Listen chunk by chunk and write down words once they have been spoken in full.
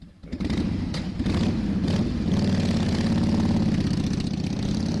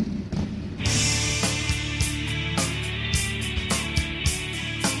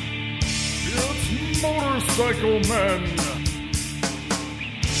Motorcycle Men.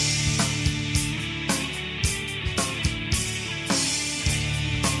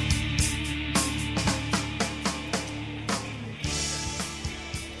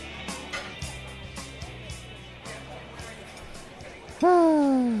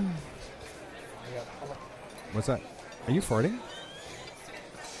 What's that? Are you farting?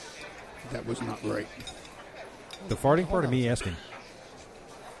 That was not right. The farting part of me asking.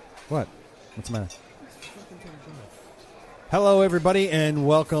 What? What's the matter? Hello, everybody, and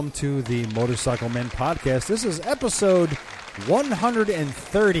welcome to the Motorcycle Men podcast. This is episode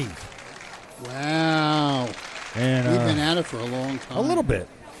 130. Wow. And we've been at it for a long time. A little bit.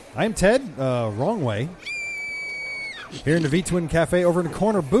 I'm Ted, wrong way. Here in the V-Twin Cafe over in the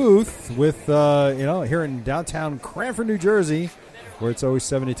corner booth with, here in downtown Cranford, New Jersey, where it's always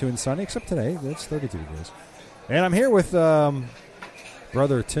 72 and sunny, except today. It's 32 degrees. And I'm here with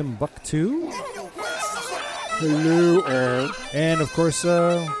brother Tim Buck2. Hello, and, of course,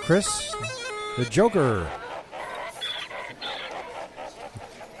 Chris, the Joker.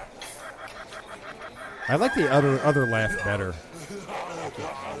 I like the other laugh better.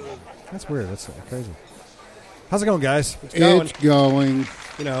 That's weird. That's crazy. How's it going, guys? It's going.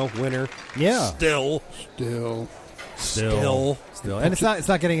 You know, winter. Yeah. Still. And it's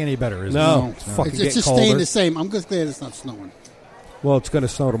not getting any better, is it? No. It's just staying the same. I'm just glad it's not snowing. Well, it's going to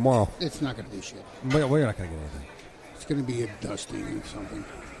snow tomorrow. It's not going to do shit. We're not going to get anything. It's going to be a dusting or something.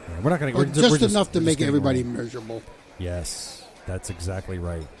 Yeah, we're not going to. Just enough to make everybody miserable. Yes, that's exactly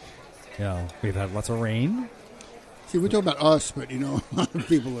right. Yeah, we've had lots of rain. See, we're talking about us, but a lot of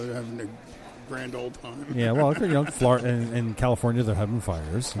people are having a grand old time. Yeah, well, Florida and California, they're having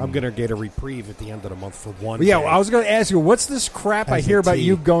fires. I'm going to get a reprieve at the end of the month for one day. Yeah, well, I was going to ask you, what's this crap I hear about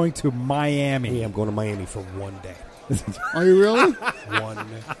you going to Miami? Yeah, I'm going to Miami for one day. Are you really?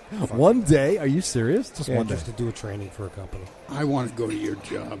 One day? Are you serious? Just one day? Just to do a training for a company. I want to go to your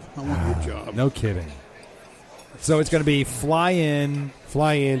job. I want your job. No kidding. So it's going to be fly in,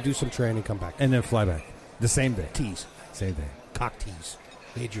 do some training, come back. And then fly back. The same day. Tease. Same day. Cock tease.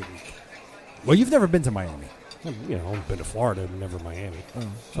 Major week. Well, you've never been to Miami. I've been to Florida, but never Miami. Oh,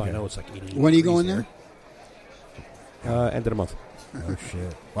 so I know it's like 80. When are you going there? End of the month. Oh,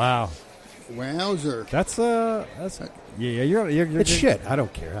 shit. Wow. Wowzer. That's you're it's shit. I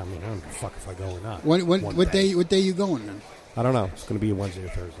don't care. I mean, I don't give a fuck if I go or not. What day you going then? I don't know. It's going to be a Wednesday or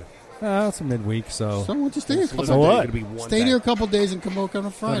Thursday. It's a midweek, so why don't you stay there a couple so what? Stay there a couple days and come back on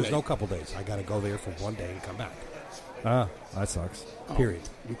a Friday. No, there's no couple days. I got to go there for one day and come back. That sucks. Period.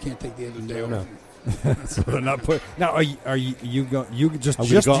 You can't take the end of the day off. No. So they're not put. Now, are you go? You just I'm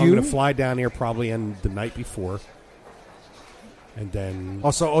going to fly down here probably on the night before, and then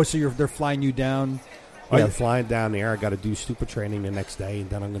they're flying you down. Yeah, flying down there. I got to do stupid training the next day, and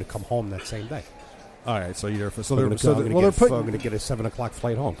then I'm going to come home that same day. All right, so you're I'm going to get a 7:00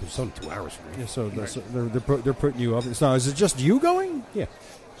 flight home because it's only 2 hours from here. Yeah, so they're putting you up. So is it just you going? Yeah.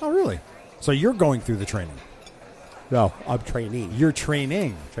 Oh, really? So you're going through the training? No, I'm training. You're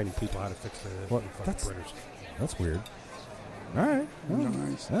training people how to fix their printers. That's weird. All right. Oh,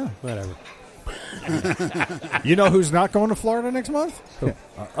 nice. Yeah. Whatever. You know who's not going to Florida next month? Who?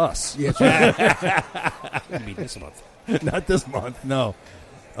 Us. Yes. It'll be this month. Not this month. No.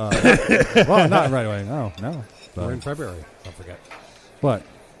 Well, not right away. No. We're in February. Don't forget. What?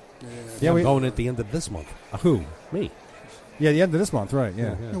 Yeah, we're going at the end of this month. Who? Me. Yeah, the end of this month, right?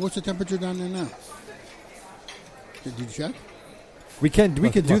 Yeah. What's the temperature down there now? Did you check? We can do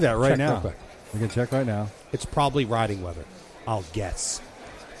that right now. Real We can check right now. It's probably riding weather. I'll guess.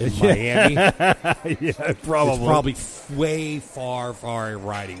 In Miami. Yeah, probably. It's probably way far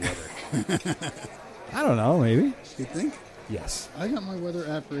riding weather. I don't know, maybe. You think? Yes. I got my weather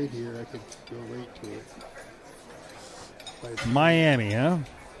app right here. I could go right to it. Miami, huh?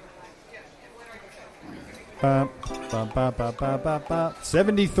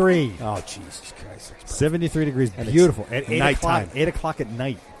 73. Oh, Jesus Christ. 73 degrees. And beautiful. At 8 o'clock at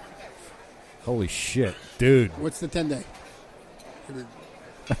night. Holy shit. Dude. What's the 10-day?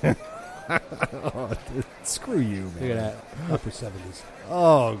 Oh, dude, screw you, man. Look at that. Upper 70s.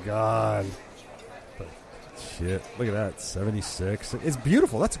 Oh, God. Shit. Look at that. 76. It's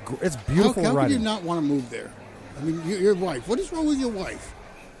beautiful. It's beautiful How riding. could you not want to move there? I mean, your wife. What is wrong with your wife?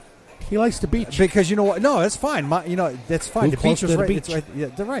 He likes the beach. Because you know what? No, that's fine. That's fine. Move the beach closer is to the right. beach. It's right. Yeah,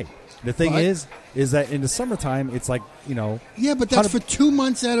 they're right. The thing is that in the summertime, it's like, Yeah, but that's for 2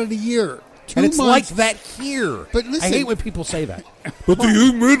 months out of the year. And it's like that here. But listen, I hate when people say that. But the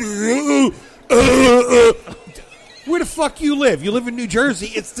humidity. Where the fuck you live? You live in New Jersey.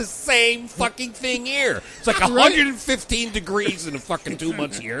 It's the same fucking thing here. It's like 115 degrees in the fucking 2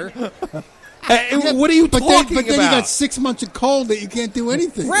 months here. What are you but talking then you about? got 6 months of cold that you can't do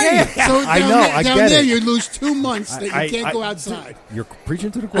anything. Right. So I down know, there, I down get there it. you lose 2 months that you can't go outside. You're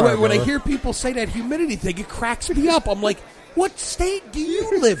preaching to the choir. When I brother. hear people say that humidity thing, it cracks me up. I'm like, what state do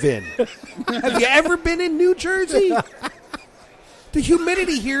you live in? Have you ever been in New Jersey? The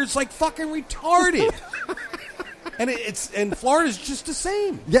humidity here is like fucking retarded. And Florida's just the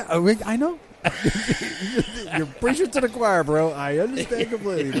same. Yeah, I know. You're preaching to the choir, bro. I understand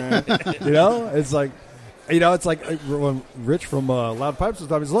completely, man. It's like, when Rich from Loud Pipes was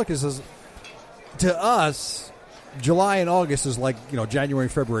talking. Look, he says, to us, July and August is like January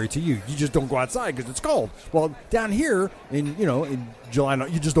and February to you. You just don't go outside because it's cold. Well, down here in July,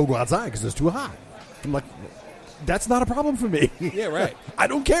 you just don't go outside because it's too hot. I'm like, that's not a problem for me. Yeah, right. I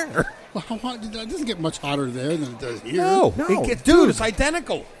don't care. Well, how hot, it doesn't get much hotter there than it does here. No, dude, it's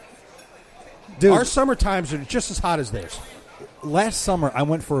identical. Dude, Our summer times are just as hot as theirs. last summer I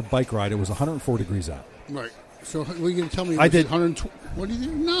went for a bike ride. It was 104 degrees out. Right. So what are you going to tell me? I did. 120. What do you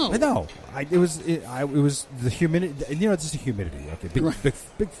do? No. I know. It was the humidity. It's just the humidity. Okay,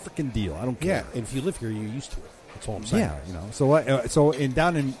 big freaking deal. I don't care. Yeah, and if you live here, you're used to it. That's all I'm saying. Yeah, So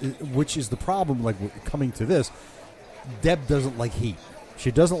down in which is the problem? Like coming to this, Deb doesn't like heat. She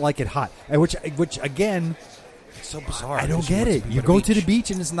doesn't like it hot. And which again, It's so bizarre. I don't get it. You go to the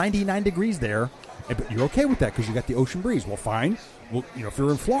beach and it's 99 degrees there, but you're okay with that because you got the ocean breeze. Well, fine. Well, if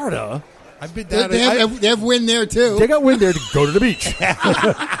you're in Florida. I've been down. They have wind there too. They got wind there to go to the beach.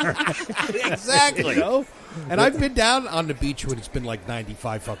 Exactly. And I've been down on the beach when it's been like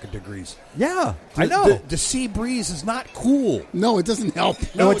 95 fucking degrees. Yeah, I know. The sea breeze is not cool. No, it doesn't help.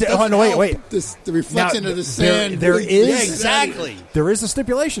 No, it doesn't no, help. wait. The reflection Now, of the sand. there is Yeah, exactly. There is a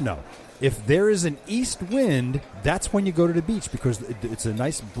stipulation though. If there is an east wind, that's when you go to the beach because it's a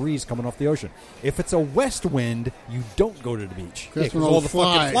nice breeze coming off the ocean. If it's a west wind, you don't go to the beach. That's when all all the the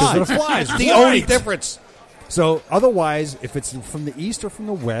fucking flies. Because of the flies. It's the Right. only difference. So otherwise, if it's from the east or from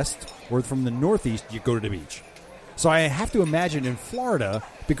the west or from the northeast, you go to the beach. So I have to imagine in Florida,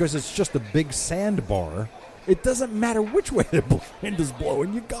 because it's just a big sandbar, it doesn't matter which way the wind is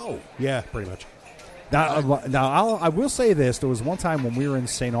blowing, you go. Yeah, pretty much. Now I will say this. There was one time when we were in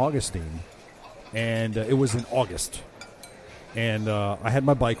St. Augustine, and it was in August. And I had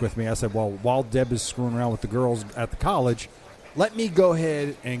my bike with me. I said, well, while Deb is screwing around with the girls at the college, let me go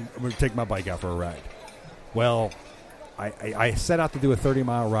ahead and I'm going to take my bike out for a ride. Well, I set out to do a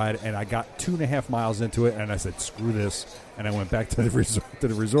 30-mile ride, and I got 2.5 miles into it, and I said, screw this. And I went back to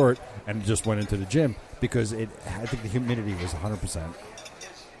the resort and just went into the gym because I think the humidity was 100%.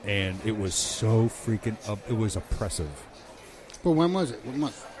 And it was so freaking it was oppressive. But when was it? What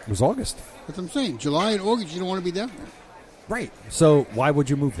month? It was August. That's what I'm saying. July and August, you don't want to be down there. Right. So why would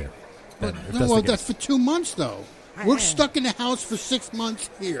you move there? then, if that's the that's for 2 months, though. We're stuck in the house for 6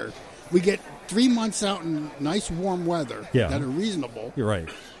 months here. We get 3 months out in nice warm weather that are reasonable. You're right.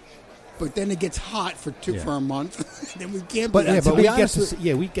 But then it gets hot for a month. Then we can't. But, be yeah, outside.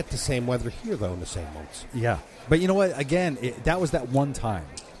 but we get the same weather here though in the same months. Yeah, but you know what? Again, that was that one time.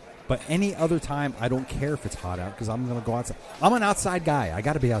 But any other time, I don't care if it's hot out because I'm going to go outside. I'm an outside guy. I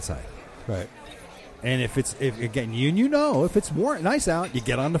got to be outside. Right. And if it's if it's warm, nice out, you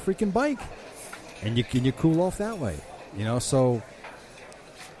get on the freaking bike, and you cool off that way. So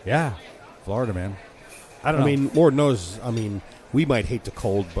yeah, Florida, man. I don't know. I mean, Lord knows. I mean, we might hate the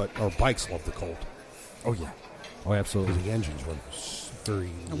cold, but our bikes love the cold. Oh yeah. Oh, absolutely. Because the engines run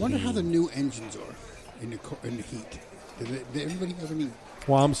very. I wonder how the new engines are in the heat. Did everybody have any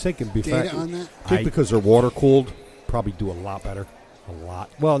Well, I'm thinking data on that? I think because they're water cooled, probably do a lot better. A lot.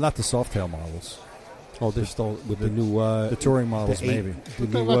 Well, not the Softail models. Oh, they're still with the new the touring models, maybe.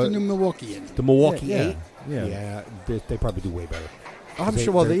 What about the new Milwaukee engine? The Milwaukee 8? Yeah. They probably do way better. I'm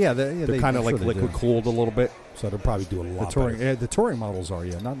sure. Well, they're kind of like sure liquid cooled a little bit, so they'll probably do a lot better. The touring models are,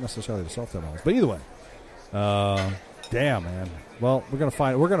 not necessarily the Softail models, but either way. Damn, man. Well, we're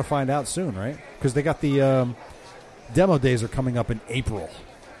gonna find out soon, right? Because they got the demo days are coming up in April.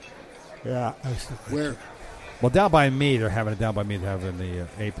 Yeah. Where? Well, down by me, they're having it down by me. They're having the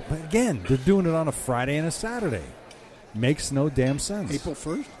April. But again, they're doing it on a Friday and a Saturday. Makes no damn sense. April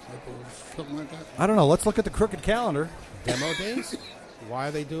 1st? Something like that? I don't know. Let's look at the crooked calendar. Demo days? Why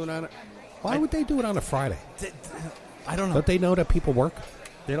are they doing on it? Why would they do it on a Friday? I don't know. Don't they know that people work?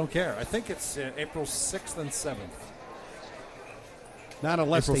 They don't care. I think it's April 6th and 7th. Not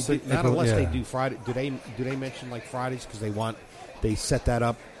unless April they do Friday. Do they mention like Fridays because they set that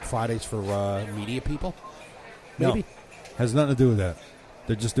up Fridays for media people? Maybe. No. Has nothing to do with that.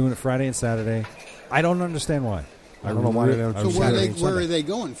 They're just doing it Friday and Saturday. I don't understand why. I don't know why they don't. So where are they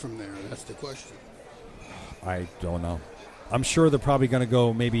going from there? That's the question. I don't know. I'm sure they're probably going to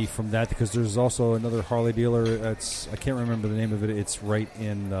go maybe from that because there's also another Harley dealer. I can't remember the name of it. It's right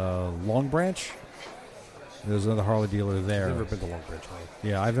in Long Branch. There's another Harley dealer there. I've never been to Long Branch, Harley.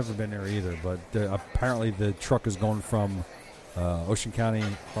 Yeah, I've never been there either. But apparently the truck is going from Ocean County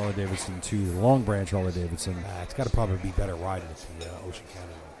Harley Davidson to Long Branch Harley Davidson. It's got to probably be better riding at the Ocean County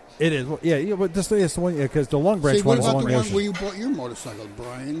one. It is. Well, yeah, but this is the one because the Long Branch what one is about along the the one ocean. where you bought your motorcycle,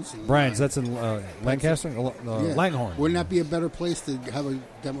 Brian's? Brian's, that's in Lancaster, Langhorne. Wouldn't that be a better place to have a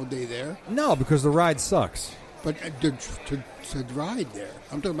demo day there? No, because the ride sucks. But to ride there,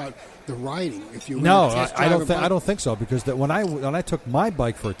 I'm talking about the riding. If you no, I don't think so because when I took my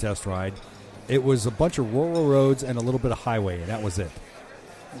bike for a test ride, it was a bunch of rural roads and a little bit of highway, and that was it.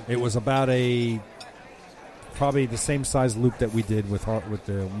 It was about probably the same size loop that we did when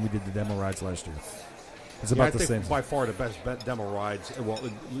we did the demo rides last year. It's about the same. By far the best demo rides, well,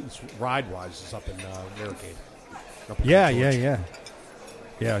 ride-wise, is up in Barricade.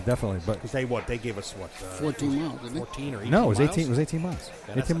 Yeah, definitely. But because they gave us 14 miles, didn't 14 or 18 No, it was miles? 18. It was 18 miles.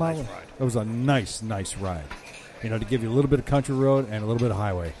 Yeah, 18 miles. Nice ride. It was a nice ride. To give you a little bit of country road and a little bit of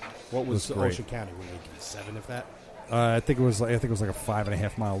highway. What was great. Ocean County? Were they 7 if that? I think it was like a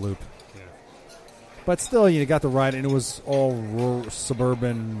 5.5 mile loop. Yeah. But still, you got the ride, and it was all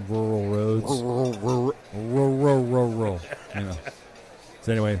suburban, rural roads. Rural.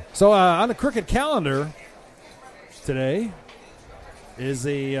 So anyway, on the Crooked calendar today is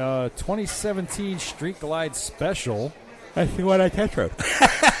a 2017 Street Glide Special. I see what I test rode.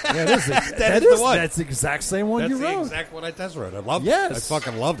 Yeah, it is. That is the one. That's the exact same one you rode. That's the exact one I test rode. I loved it. I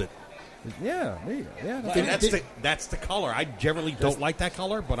fucking loved it. Yeah, yeah. That's the color. I generally don't like that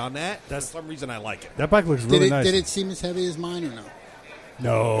color, but on that, for some reason, I like it. That bike looks really nice. Did it seem as heavy as mine or no?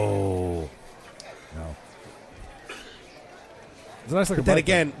 No. It's nice But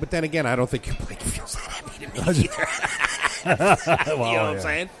then again, I don't think your bike feels that heavy to me either. You know what I'm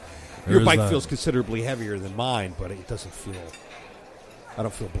saying? Your bike feels considerably heavier than mine, but it doesn't feel. I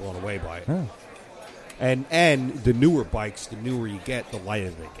don't feel blown away by it. Yeah. And the newer bikes, the newer you get, the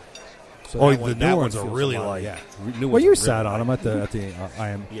lighter they get. So the new ones are really light. Yeah. Well, you sat on them at the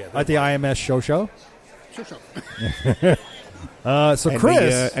IMS show. Sure. So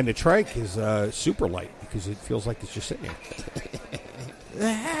Chris and the trike is super light because it feels like it's just sitting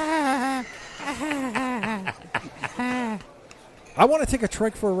there. I want to take a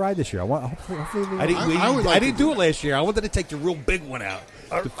trike for a ride this year. I didn't do it last year. I wanted to take the real big one out.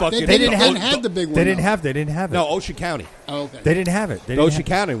 They didn't have the big one. They didn't have it. No, Ocean County. Oh, okay. They didn't have it. Ocean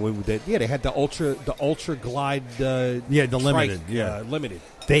County when we did. Yeah, they had the Ultra Glide. The limited. Trike, limited.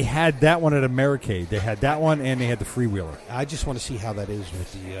 They had that one at Americade. They had that one, and they had the freewheeler. I just want to see how that is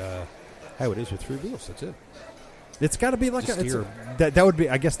with how it is with 3 wheels. That's it. It's got to be like that would be,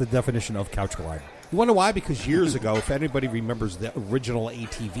 I guess, the definition of couch glide. You want to know why? Because years ago, if anybody remembers the original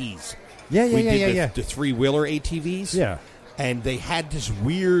ATVs, we did the 3-wheeler ATVs. Yeah. And they had this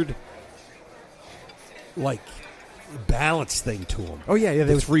weird, balance thing to them. Oh, yeah.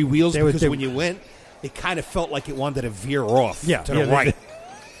 The 3 wheels, because when you went, it kind of felt like it wanted to veer off to the right.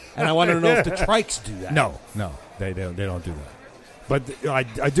 And I want to know if the trikes do that. No, they don't do that. But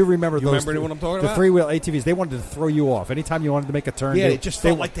I do remember those. Remember what I'm talking about? The 3-wheel ATVs, they wanted to throw you off. Anytime you wanted to make a turn. Yeah, it just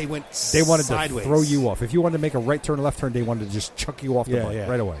felt like they went They wanted sideways. to throw you off. If you wanted to make a right turn, left turn, they wanted to just chuck you off the bike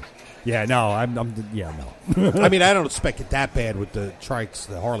right away. Yeah, no, no. I mean, I don't expect it that bad with the trikes,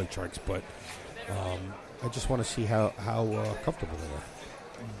 the Harley trikes, but I just want to see how comfortable they are.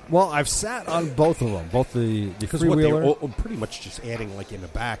 Well, I've sat on both of them, both the because freewheeler. They're pretty much just adding in the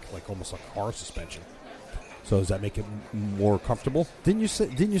back, almost like car suspension. So does that make it more comfortable? Didn't you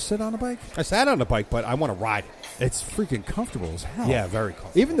sit on a bike? I sat on a bike, but I want to ride it. It's freaking comfortable as hell. Yeah, very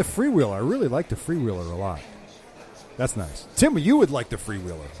comfortable. Even the freewheeler, I really like the freewheeler a lot. That's nice. Tim, you would like the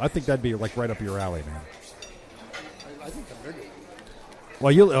freewheeler. I think that'd be right up your alley, man. I think the bigger one.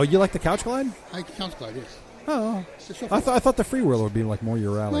 Well, you like the couch glide? I like the couch glide, yeah. Oh, I thought the freewheeler would be more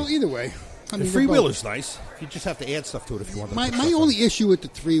your alley. Well, either way. I mean, the freewheeler's nice. You just have to add stuff to it if you want. My only issue with the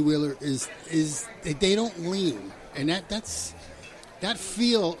 3-wheeler is that they don't lean, and that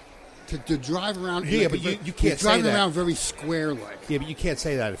feel to drive around. Yeah, but you can't say that. Driving around very square-like. Yeah, but you can't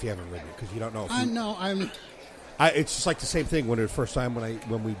say that if you haven't ridden it because you don't know. I know. It's just like the same thing when the first time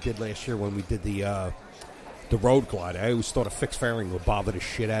when we did last year when we did the road glide. I always thought a fixed fairing would bother the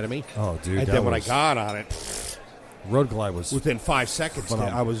shit out of me. Oh, dude! And then when I got on it. Road glide was within 5 seconds.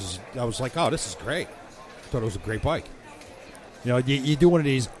 I was like, "Oh, this is great." Thought it was a great bike. You do one of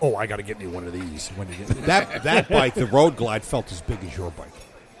these. Oh, I got to get me one of these. When you get that bike, the road glide felt as big as your bike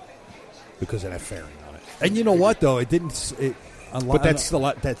because of that fairing on it. And you know what though? It didn't. But that's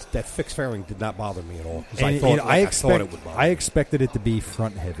that fixed fairing did not bother me at all. I thought it would bother. I expected it to be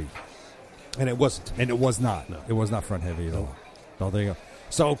front heavy, and it wasn't. And it was not. No. It was not front heavy at all. No, there you go.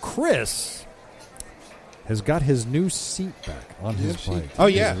 So Chris has got his new seat back on his bike. Oh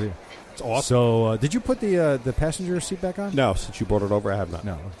yeah, it's awesome. So did you put the passenger seat back on? No, since you brought it over, I have not.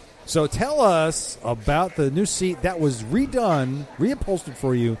 No. So tell us about the new seat that was reupholstered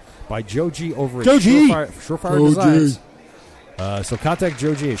for you by Joe G over at Surefire Designs. So contact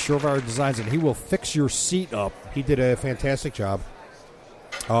Joe G at Surefire Designs, and he will fix your seat up. He did a fantastic job.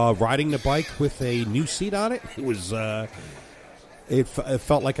 Riding the bike with a new seat on it, it was. It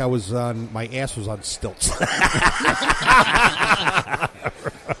felt like I was my ass was on stilts.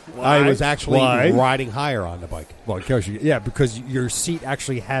 I was actually riding higher on the bike. Well, because your seat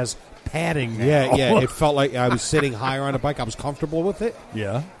actually has padding now. Yeah. It felt like I was sitting higher on the bike. I was comfortable with it.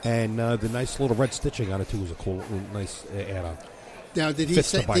 Yeah. And the nice little red stitching on it, too, was a cool, nice add-on. Now, did he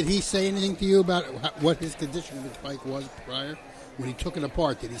say anything to you about what his condition of his bike was prior? When he took it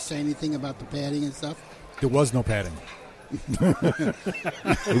apart, did he say anything about the padding and stuff? There was no padding.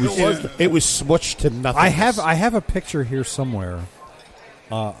 It was smushed to nothing. I have a picture here somewhere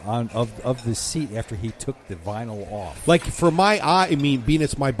of the seat after he took the vinyl off. Like for my eye, I mean, being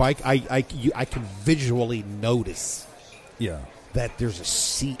it's my bike, I can visually notice. Yeah. That there's a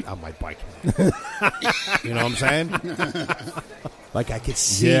seat on my bike. You know what I'm saying? Like I could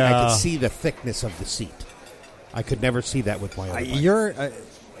see the thickness of the seat. I could never see that with my other bike.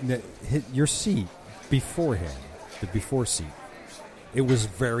 Your seat beforehand. The before seat, it was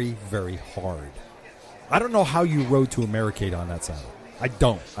very, very hard. I don't know how you rode to Americade on that saddle. I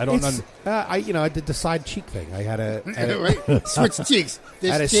don't. I did the side cheek thing. I had a switch cheeks. I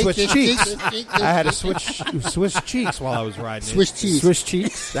had to switch cheeks. I had to switch cheeks while I was riding. Swiss cheeks. Swiss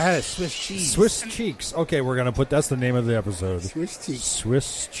cheeks. I had a Swiss cheese. Swiss cheeks. Okay, we're gonna put. That's the name of the episode. Swiss cheeks.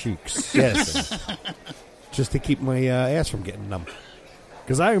 Swiss cheeks. Yes. Just to keep my ass from getting numb.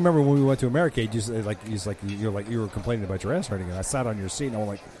 Because I remember when we went to Americade, you were complaining about your ass hurting, and I sat on your seat, and I'm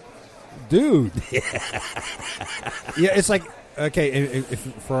like, dude. Yeah, it's like, okay, if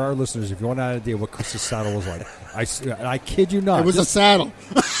for our listeners, if you want an idea what Chris's saddle was like, I kid you not. It was a saddle.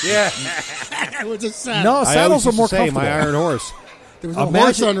 Yeah. It was a saddle. No, saddles are more comfortable. My iron horse. There was a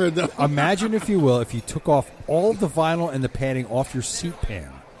horse under it, though. Imagine, if you will, if you took off all the vinyl and the padding off your seat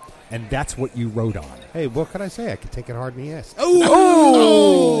pan, and that's what you rode on. Hey, what can I say? I could take it hard in the ass.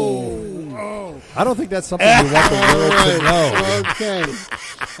 Oh! I don't think that's something we want the world to know. Okay.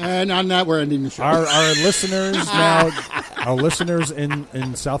 And on that, we're ending the show. Our listeners now, our listeners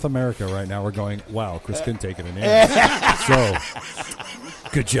in South America right now are going, wow, Chris can take it in the ass. So,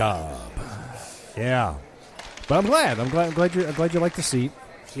 good job. Yeah. But I'm glad you like the seat.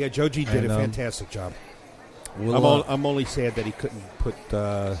 Yeah, Joe G did a fantastic job. I'm only sad that he couldn't put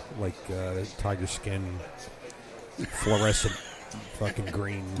tiger skin, fluorescent, fucking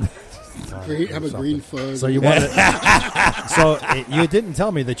green. Have a green fuzz. So you wanted. So you didn't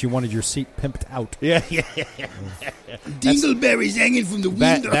tell me that you wanted your seat pimped out. Yeah. Dingleberries hanging from the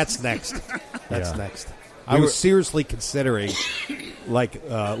window. That's next. That's next. I was seriously considering white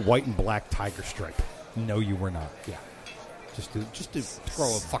and black tiger stripe. No, you were not. Yeah. Just to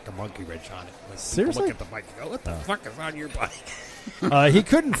throw a fucking monkey wrench on it. Like, seriously? Look at the bike and go, what the fuck is on your bike? He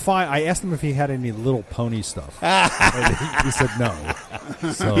couldn't find. I asked him if he had any Little Pony stuff. He said no.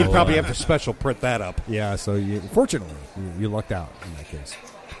 So, he'd probably have to special print that up. Yeah. So fortunately, you lucked out in that case.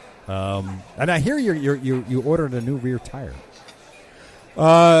 And I hear you ordered a new rear tire.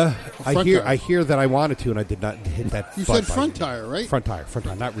 I hear that I wanted to, and I did not hit that. You said front tire, right? Front tire,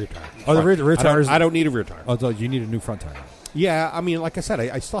 not rear tire. Oh, the rear tire. I don't need a rear tire. Oh, you need a new front tire. Yeah, I mean, like I said,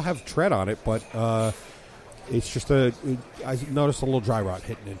 I still have tread on it, but it's just I noticed a little dry rot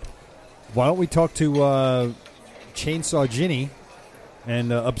hitting it. Why don't we talk to Chainsaw Ginny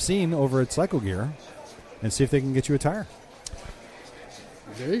and Obscene over at Cycle Gear and see if they can get you a tire?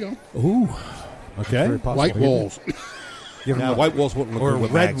 There you go. Ooh. Okay. White walls. Now, white walls wouldn't look good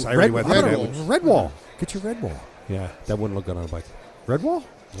with mags. Red wall. Get your red wall. Yeah, that wouldn't look good on a bike. Red wall?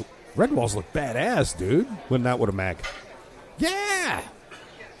 Nope. Red walls look badass, dude. Wouldn't that with a mag? Yeah.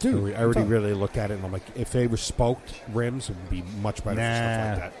 Dude, I already really looked at it, and I'm like, if they were spoked rims, it would be much better for stuff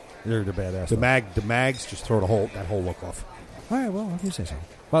like that. They're badass. The mags just throw that whole look off. All right, well, if you say so.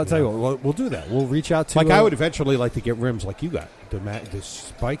 Well, I'll tell you what, we'll do that. We'll reach out to... I would eventually like to get rims like you got. The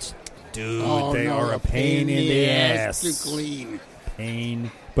spikes. Dude, they are a pain in the ass. To clean.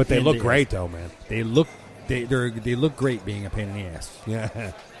 Pain. But they look great, though, man. They look great being a pain in the ass.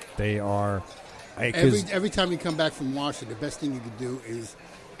 Yeah. They are... Every time you come back from washing, the best thing you can do is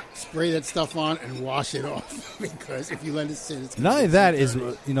spray that stuff on and wash it off because if you let it sit, it's not only that is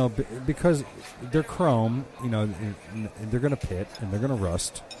because they're chrome, they're going to pit and they're going to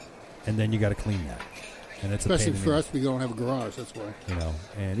rust, and then you got to clean that. And it's especially for us, we don't have a garage. That's why.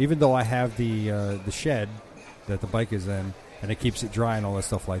 And even though I have the shed that the bike is in, and it keeps it dry and all that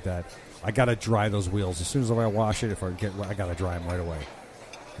stuff like that, I got to dry those wheels as soon as I wash it. I got to dry them right away,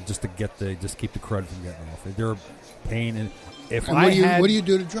 just to keep the crud from getting off. They're a pain. And what do you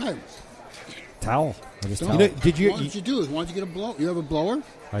do to dry them? Towel. I just towel. Why don't you do it? Why don't you get a blower? You have a blower?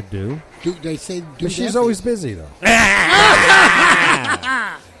 I do. They say do but she's always busy though.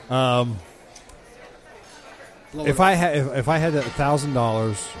 If I had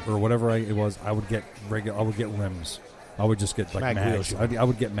 $1,000 or whatever it was, I would get rims. I would just get like mags. I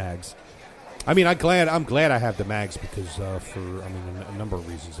would get mags. I mean, I'm glad I have the mags because for a number of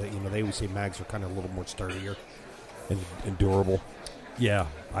reasons. They always say mags are kind of a little more sturdier and durable. Yeah,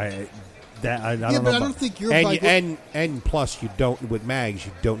 I don't know. But I don't think your bike and plus you don't with mags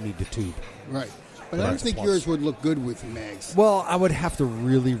you don't need the tube. Right. But I don't think yours would look good with mags. Well, I would have to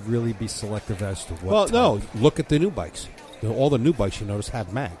really, really be selective as to what. Well, no, look at the new bikes. All the new bikes you notice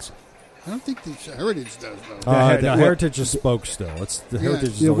have mags. I don't think the Heritage does though. The Heritage is spoke still. It's the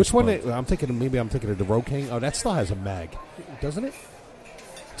Heritage. Is which one? I'm thinking of the Road King. Oh, that still has a mag, doesn't it?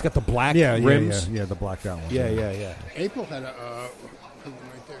 It's got the black rims. Yeah, the blacked out one. Yeah. April had a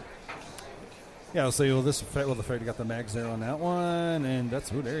right there. Yeah, I'll say, the fair, you got the mags there on that one, and there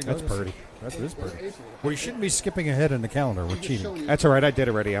you go. That's pretty. That is pretty. Well, you shouldn't be skipping ahead in the calendar. We're cheating. That's all right. I did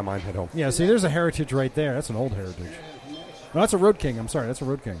already on mine at home. Yeah, see, there's a Heritage right there. That's an old Heritage. No, that's a Road King. I'm sorry, that's a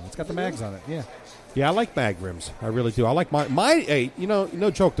Road King. It's got the mags on it. Yeah. Yeah, I like mag rims. I really do. I like my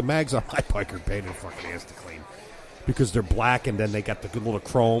no joke, the mags on my bike are pain in the fucking ass to clean. Because they're black and then they got the good little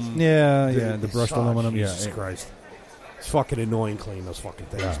chrome. Yeah, the brushed aluminum. Jesus Christ. It's fucking annoying cleaning those fucking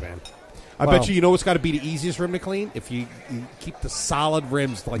things, man. I bet you know what's got to be the easiest rim to clean? If you keep the solid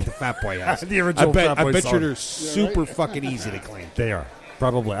rims like the Fat Boy has. The original Fat Boy I bet you they're super fucking easy to clean. They are.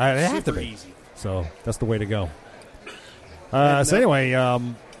 Probably. They have to be. Easy. So that's the way to go. So anyway,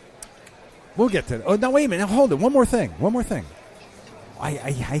 we'll get to it. Oh, no, wait a minute. Now, hold it. One more thing.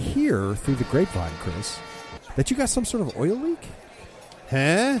 I hear through the grapevine, Chris, that you got some sort of oil leak.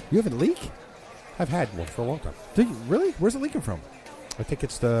 Huh? You have a leak? I've had one for a long time. Do you really? Where's it leaking from? I think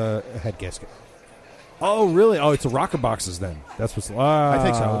it's the head gasket. Oh, really? Oh, it's the rocker boxes then. That's what's. I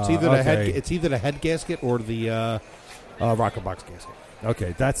think so. It's either the head gasket or the rocker box gasket.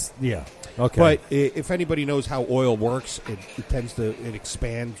 Okay, that's Okay, but if anybody knows how oil works, it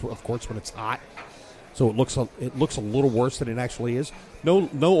expands, of course, when it's hot. So it looks a little worse than it actually is. No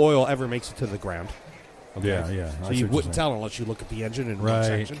oil ever makes it to the ground. Okay? Yeah. So you wouldn't tell unless you look at the engine in one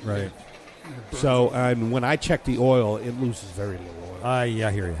section. Right. So and when I check the oil, it loses very little oil. I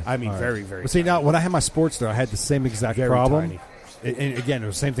hear you. I mean, very, very. But see, now when I had my Sportster, I had the same exact problem. And again, it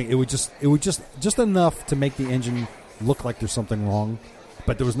was the same thing. It would just enough to make the engine look like there's something wrong.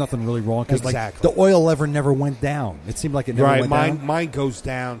 But there was nothing really wrong because the oil lever never went down. It seemed like it never went down. Mine goes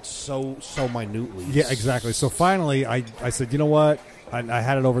down so minutely. Yeah, exactly. So finally, I said, you know what? I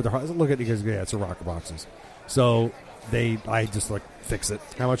had it over there. Look at it. He goes, yeah, it's a rocker boxes. So I just fix it.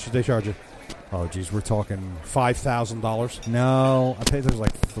 How much did they charge you? Oh, geez, we're talking $5,000. No, I paid. There's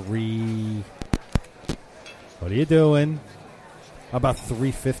 $3. What are you doing? About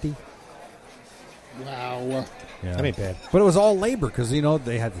 $350. Wow. Yeah. That ain't bad. But it was all labor because, they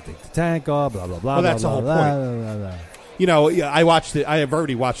had to take the tank off, blah, blah, blah. Well, that's blah, the blah, whole blah, point. Blah, blah. I watched it. I have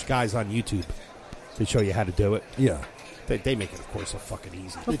already watched guys on YouTube to show you how to do it. Yeah. They make it, of course, so fucking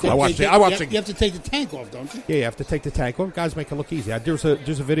easy. You have to take the tank off, don't you? Yeah, you have to take the tank off. Guys make it look easy. There's a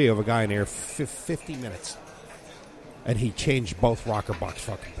video of a guy in there, 50 minutes, and he changed both rocker box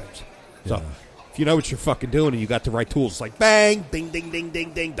fucking things. Yeah. So if you know what you're fucking doing and you got the right tools, it's like bang, ding, ding, ding,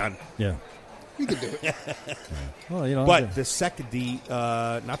 ding, ding, done. Yeah. You can do it. Yeah. Well, but the second,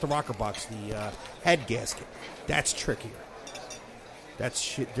 not the rocker box, the head gasket, that's trickier. That's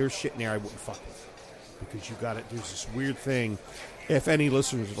shit. There's shit in there I wouldn't fuck with because you got it. There's this weird thing. If any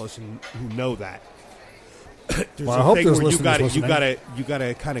listeners listen who know that, there's a thing where you got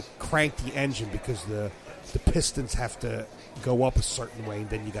to kind of crank the engine because the pistons have to go up a certain way, and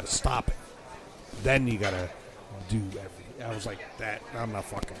then you got to stop it. Then you got to do everything. I was like, that. I'm not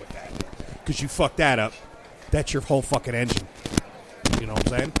fucking with that. Because you fuck that up, that's your whole fucking engine. You know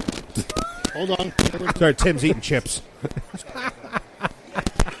what I'm saying? Hold on. Sorry, Tim's eating chips.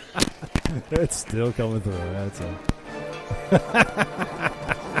 It's still coming through. That's it.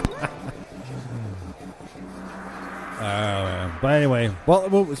 Man. But anyway,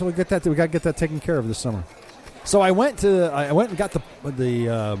 so we got to get that taken care of this summer. So I went and got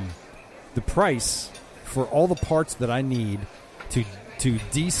the price for all the parts that I need to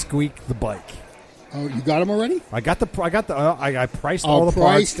de-squeak the bike. Oh, you got them already? I priced all the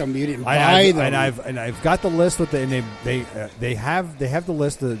parts. Them. You didn't buy them. And I've got the list with they have the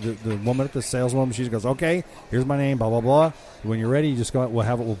list. The woman at the saleswoman, she goes, okay, here's my name, blah blah blah. When you're ready, you just go. We'll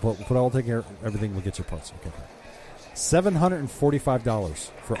have it. We'll take care of everything. We'll get your parts. Okay. $745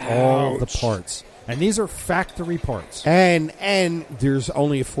 for all the parts, and these are factory parts. And there's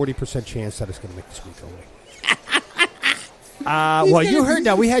only a 40% chance that it's going to make the squeak away. Well, you heard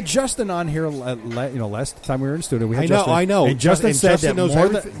that we had Justin on here. Last time we were in the studio, we had Justin. I know. And Justin said Justin that knows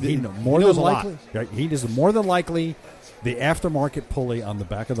more than likely, he does more than likely. The aftermarket pulley on the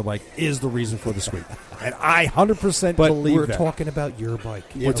back of the bike is the reason for the squeak, and I 100% believe we're that. talking about your bike.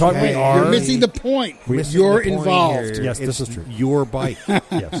 We're talking. Okay. You're missing the point. You're involved. Yes, this is true. Your bike.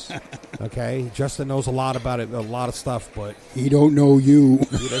 Yes. Okay. Justin knows a lot about it, a lot of stuff, but he don't know you.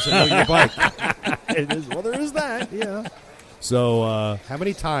 He doesn't know your bike. Well, there is that. Yeah. So, how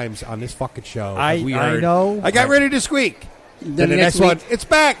many times on this fucking show I have we heard, know. I got ready to squeak. Then the next one, it's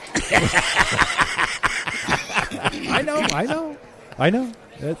back. I know.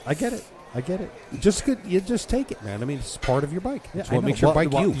 I get it. You just take it, man. I mean, it's part of your bike. Yeah, It's what makes your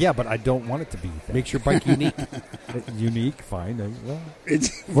bike you. Yeah, but I don't want it to be that. Makes your bike unique. Unique, fine.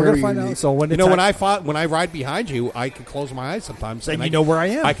 We're going to find out. So when when I ride behind you, I can close my eyes sometimes. And you know where I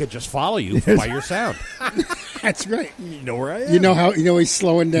am. I could just follow you by your sound. That's great. You know where I am. You know how he's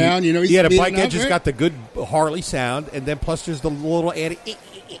slowing down. He's the bike edge has got the good Harley sound, and then plus there's the little added.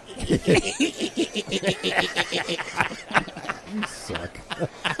 You suck.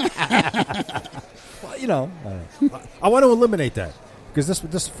 Well, I want to eliminate that because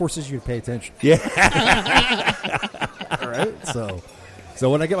this forces you to pay attention. Yeah. All right. So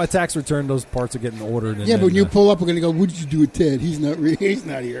when I get my tax return, those parts are getting ordered. And but when you pull up, we're going to go, what did you do with Ted? He's not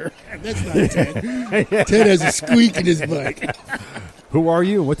here. That's not Ted. Ted has a squeak in his bike. Who are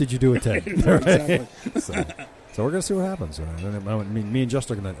you? What did you do with Ted? Exactly. So we're going to see what happens. Me and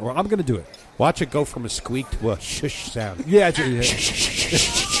Justin are going to, or I'm going to do it. Watch it go from a squeak to a shush sound. Yeah. It's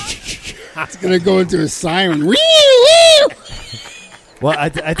going to go into a siren. Well,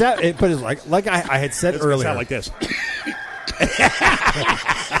 but it's like I had said It's earlier. sound like this.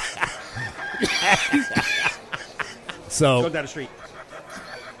 So go down the street.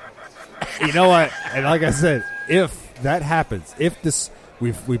 You know what? And like I said, if that happens, if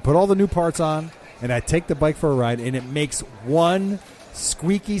we put all the new parts on, and I take the bike for a ride, and it makes one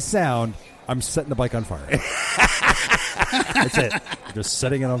squeaky sound, I'm setting the bike on fire. That's it. I'm just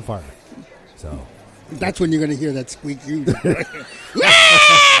setting it on fire. So that's when you're going to hear that squeak.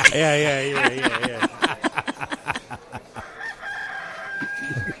 Yeah.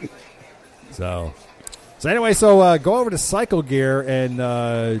 So anyway, go over to Cycle Gear, and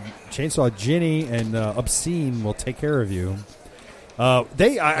Chainsaw Ginny and Obscene will take care of you. I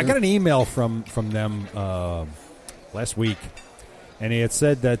got an email from them last week, and they had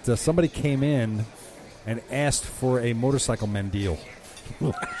said that somebody came in and asked for a motorcycle mendil.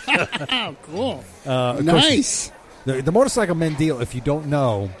 Oh, cool. Nice. The motorcycle mendil, if you don't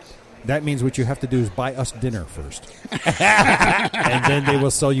know, that means what you have to do is buy us dinner first. And then they will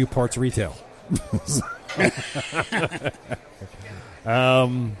sell you parts retail.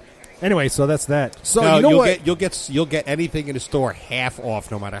 Anyway, so that's that. So no, you know what? You'll get anything in the store half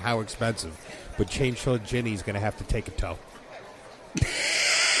off, no matter how expensive. But Chainsaw Ginny's going to have to take a tow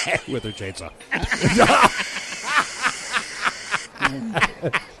with her chainsaw.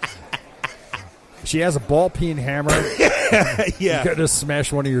 She has a ball-peen hammer. Yeah, going to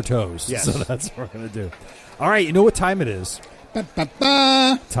smash one of your toes. Yes. So that's what we're going to do. All right, you know what time it is?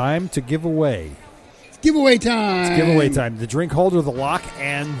 Time to give away. Giveaway time. It's giveaway time. The drink holder, the lock,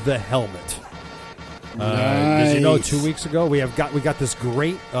 and the helmet. Nice. As you know, 2 weeks ago we got this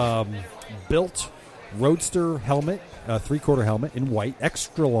great built Roadster helmet, 3/4 helmet in white,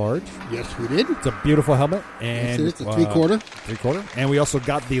 extra large. Yes, we did. It's a beautiful helmet, and it's a 3/4. 3/4, and we also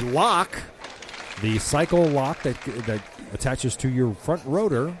got the lock, the cycle lock that attaches to your front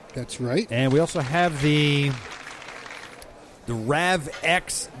rotor. That's right. And we also have the Rav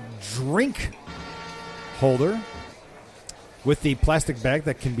X drink holder with the plastic bag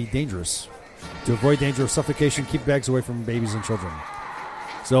that can be dangerous. To avoid danger of suffocation, keep bags away from babies and children.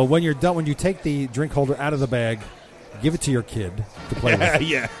 So when you're done, when you take the drink holder out of the bag, give it to your kid to play with.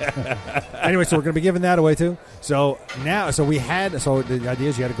 Yeah. Anyway, so we're going to be giving that away too. So the idea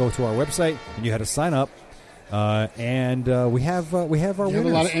is you had to go to our website and you had to sign up, and we have our you winners. have a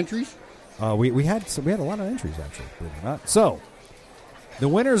lot of entries. We had a lot of entries, actually, believe it or not. So The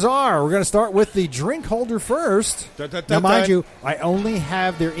winners are, we're going to start with the drink holder first. Now, mind you, I only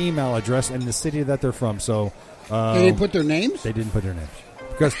have their email address and the city that they're from. So they didn't put their names? They didn't put their names.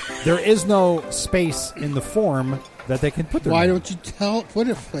 Because there is no space in the form that they can put their Why names. don't you put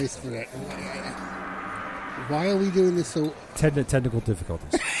a place for that? Why are we doing this so... Technical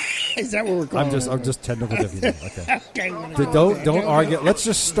difficulties. Is that what we're calling I'm just technical difficulties. Okay. Okay. Don't argue. Let's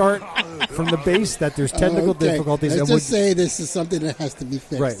just start from the base that there's technical difficulties. Let's just say this is something that has to be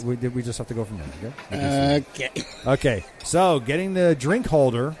fixed. Right. We just have to go from there. Okay. Okay. So getting the drink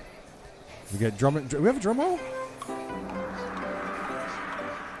holder. We get drum. Do we have a drum roll?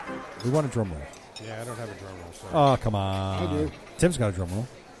 We want a drum roll. Yeah, I don't have a drum roll. Sorry. Oh, come on. I do. Tim's got a drum roll.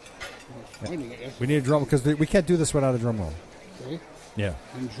 Yeah. We need a drum because we can't do this without a drum roll. Okay. Yeah.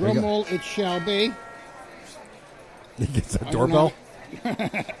 And drum roll it shall be. He gets a doorbell. Where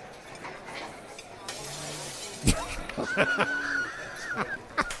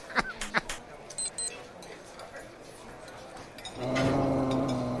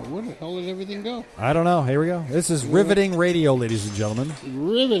the hell did everything go? I don't know. Here we go. This is riveting radio, ladies and gentlemen.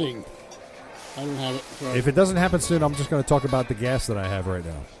 Riveting. I don't have it. Sorry. If it doesn't happen soon, I'm just going to talk about the gas that I have right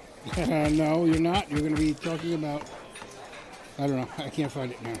now. No, you're not. You're going to be talking about... I don't know. I can't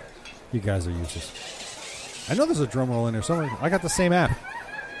find it now. You guys are useless. I know there's a drum roll in there somewhere. I got the same app.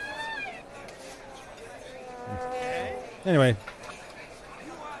 Anyway,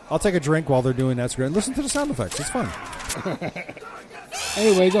 I'll take a drink while they're doing that screen. Listen to the sound effects. It's fun.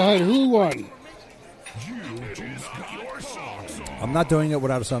 Anyway, go ahead. Who won? I'm not doing it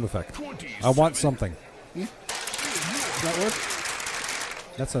without a sound effect. I want something. Does that work?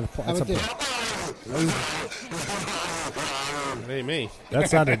 That's a It ain't me. that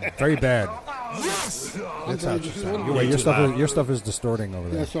sounded very bad. That's how Your stuff is distorting over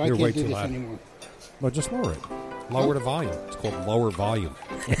there. Yeah, so I You're way can't do too this loud. anymore. Well, just lower it. Lower the volume. It's called lower volume.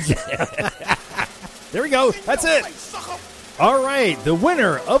 There we go. That's it. All right. The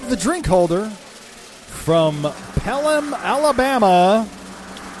winner of the drink holder from Pelham, Alabama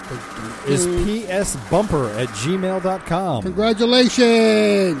is psbumper@gmail.com.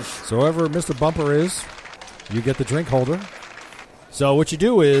 Congratulations. So whoever Mr. Bumper is, you get the drink holder. So what you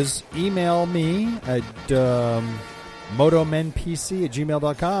do is email me at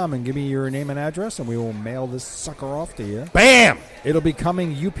motomenpc@gmail.com and give me your name and address, and we will mail this sucker off to you. Bam! It'll be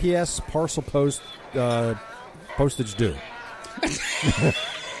coming UPS parcel post postage due.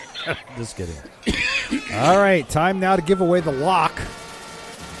 Just kidding. All right, time now to give away the lock.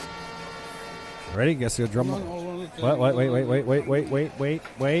 Ready? Guess the drum. What? Wait.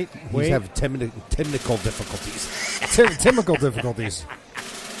 He's having technical difficulties. Technical difficulties.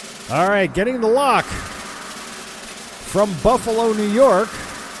 All right, getting the lock from Buffalo, New York.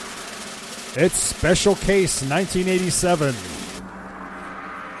 It's Special Case 1987.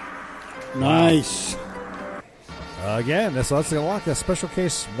 Nice. Again, that's the lock. That's Special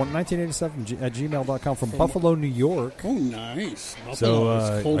Case 1987 at gmail.com from Buffalo, New York. Oh, nice. So,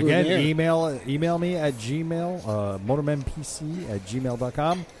 again, there. email me at gmail,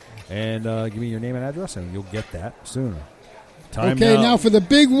 motormenpc@gmail.com, and give me your name and address, and you'll get that soon. Time okay, now for the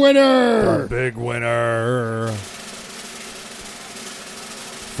big winner. The big winner.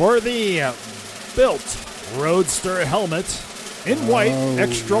 For the Built Roadster helmet in white,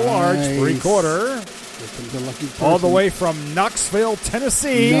 extra large, nice. 3/4. All the way from Knoxville,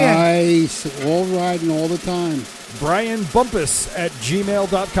 Tennessee. Nice. All riding all the time. Brian Bumpus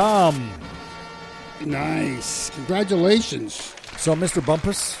 @gmail.com. Nice. Congratulations. So, Mr.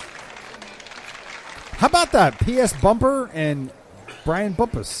 Bumpus, how about that? P.S. Bumper and Brian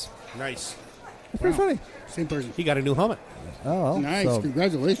Bumpus. Nice. That's pretty funny. Same person. He got a new helmet. Oh, well. Nice. So,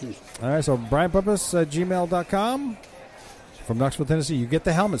 Congratulations. all right, so Brian Bumpus @gmail.com. From Knoxville, Tennessee, you get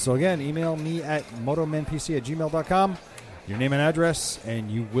the helmet. So, again, email me at motomenpc@gmail.com, your name and address, and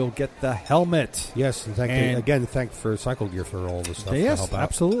you will get the helmet. Yes, and thank for Cycle Gear for all this stuff. Yes, to help out.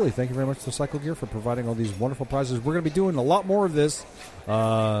 absolutely. Thank you very much to Cycle Gear for providing all these wonderful prizes. We're going to be doing a lot more of this.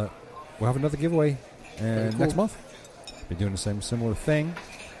 We'll have another giveaway next month. Be doing the same similar thing.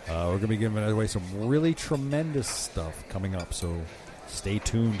 We're going to be giving away some really tremendous stuff coming up, so stay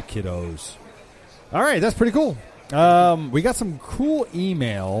tuned, kiddos. All right, that's pretty cool. We got some cool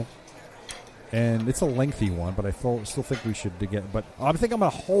email, and it's a lengthy one, but I still think we should get. But I think I'm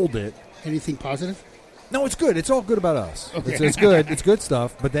going to hold it. Anything positive? No, it's good. It's all good about us. Okay. It's good. It's good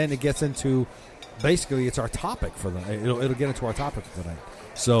stuff. But then it gets into basically it's our topic for the. It'll get into our topic for tonight.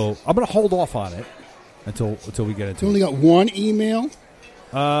 So I'm going to hold off on it until we get into. You only got one email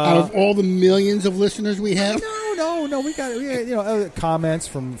out of all the millions of listeners we have. No. We got comments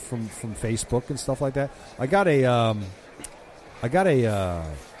from Facebook and stuff like that. I got a I got a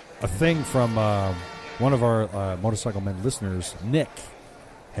thing from one of our Motorcycle Men listeners, Nick,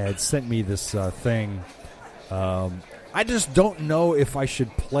 had sent me this thing. I just don't know if I should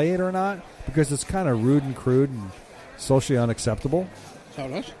play it or not because it's kind of rude and crude and socially unacceptable.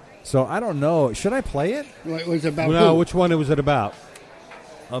 So I don't know. Should I play it? What was it about? No, which one was it about?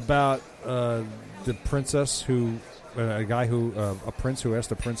 About the princess who, a prince who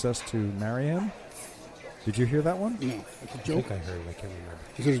asked a princess to marry him. Did you hear that one? No, it's a joke. I heard it. I can't remember.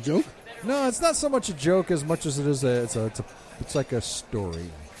 Is it a joke? No, it's not so much a joke as much as it is it's like a story.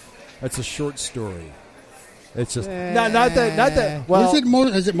 It's a short story. It's just not that. Well,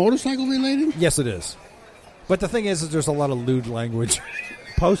 is it motorcycle related? Yes, it is. But the thing is there's a lot of lewd language.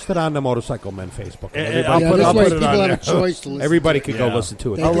 Post it on the Motorcycle Men Facebook. I'll put it on people have a choice to listen. Everybody to could go listen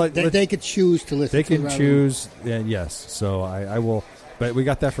to it. They could choose to listen. They can choose. Yes. So I will. But we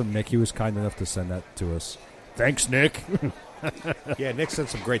got that from Nick. He was kind enough to send that to us. Thanks, Nick. Yeah, Nick sent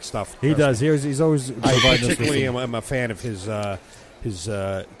some great stuff. He does. He's always. I particularly am a fan of his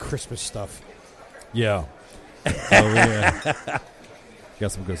Christmas stuff. Yeah.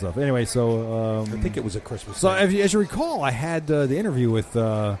 Got some good stuff. Anyway, so I think it was a Christmas. So as you recall, I had the interview with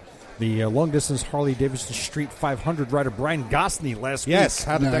the long distance Harley Davidson Street 500 rider Brian Gosney last week. Yes,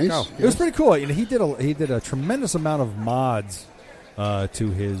 how did that go? It was pretty cool. He did a tremendous amount of mods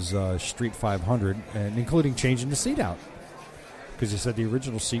to his Street 500, and including changing the seat out because he said the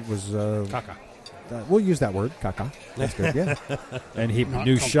original seat was caca. We'll use that word, caca. That's good, yeah. And he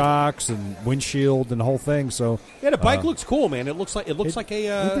new shocks and windshield and the whole thing. So yeah, the bike looks cool, man. It looks like a. He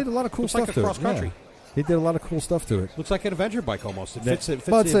did a lot of cool stuff like to cross it. country. Yeah. He did a lot of cool stuff to it. Looks like an adventure bike almost. It fits the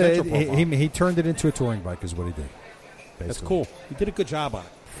adventure profile. He turned it into a touring bike, is what he did. Basically. That's cool. He did a good job on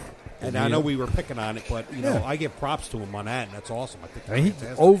it. And I know we were picking on it, but know I give props to him on that, and that's awesome. I think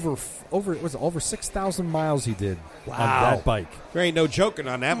that's over 6,000 miles he did on that bike. There ain't no joking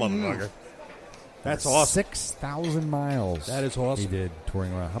on that motherfucker. That's awesome. 6,000 miles. That is awesome. He did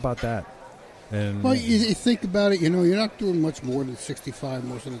touring around. How about that? And well, you think about it, you're not doing much more than 65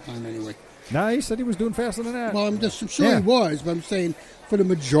 most of the time anyway. No, he said he was doing faster than that. Well, I'm sure he was, but I'm saying for the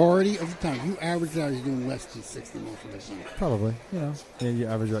majority of the time, you average out, he's doing less than 60 most of the time. Probably, you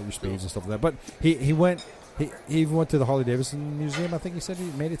average out your speeds and stuff like that. But he went. He even went to the Harley Davidson Museum. I think he said he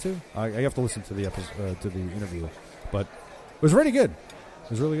made it to. I have to listen to the episode, to the interview, but it was really good. It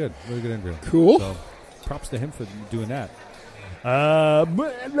was really good interview. Cool. So, props to him for doing that.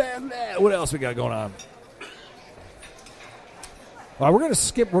 What else we got going on? We're going to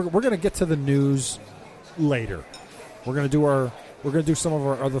skip. We're going to get to the news later. We're going to do some of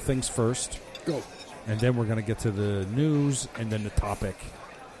our other things first. Go. And then we're going to get to the news and then the topic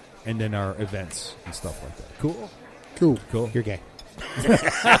and then our events and stuff like that. Cool. You're gay.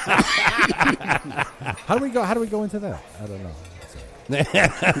 How do we go into that? I don't know.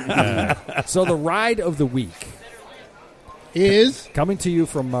 So the ride of the week is coming to you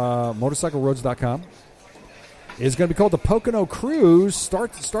from motorcycleroads.com. Is going to be called the Pocono Cruise,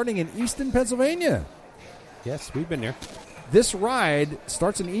 starting in Easton, Pennsylvania. Yes, we've been there. This ride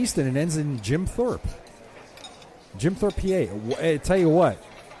starts in Easton and ends in Jim Thorpe, PA. I tell you what,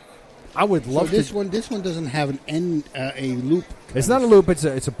 I would love to. This one doesn't have an end, a loop. It's not a loop.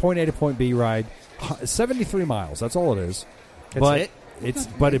 It's a point A to point B ride. 73 miles. That's all it is. But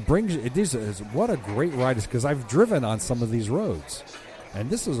it is what a great ride is because I've driven on some of these roads, and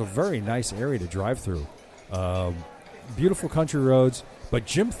this is a very nice area to drive through. Beautiful country roads, but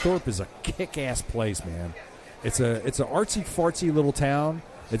Jim Thorpe is a kick-ass place, man. It's an artsy-fartsy little town.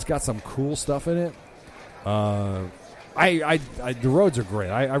 It's got some cool stuff in it. The roads are great.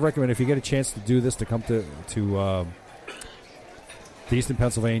 I recommend if you get a chance to do this to come to Easton,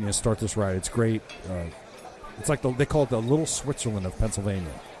 Pennsylvania, start this ride. It's great. It's like they call it the Little Switzerland of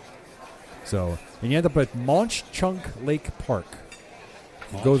Pennsylvania. So, and you end up at Maunch Chunk Lake Park.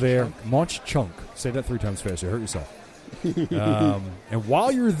 Go there, Maunch Chunk. Say that 3 times fast. You hurt yourself. And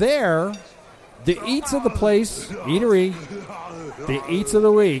while you're there, the eats of the place, eatery, the eats of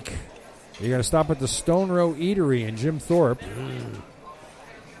the week, you're going to stop at the Stone Row Eatery in Jim Thorpe.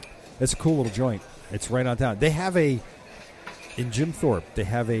 It's a cool little joint. It's right on town. In Jim Thorpe, they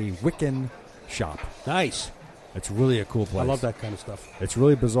have a Wiccan shop. Nice. It's really a cool place. I love that kind of stuff. It's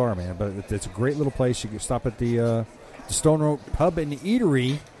really bizarre, man, but it's a great little place. You can stop at the Stone Row Pub and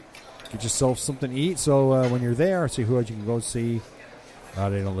Eatery. Get yourself something to eat. So when you're there, see who you can go see.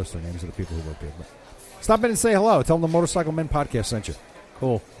 They don't list their names of the people who work there. But stop in and say hello. Tell them the Motorcycle Men podcast sent you.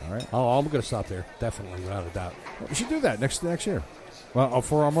 Cool. All right. Oh, I'm going to stop there. Definitely, without a doubt. Well, we should do that next year. Well,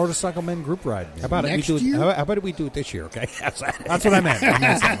 for our Motorcycle Men group ride. How about we do it this year, okay? That's what I meant.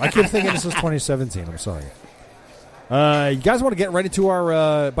 I keep thinking this is 2017. I'm sorry. You guys want to get ready to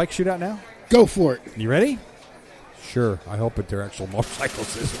our bike shootout now? Go for it. You ready? Sure. I hope that they're actual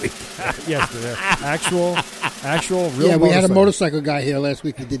motorcycles this week. Yes, they're actual real. Yeah, we had a motorcycle guy here last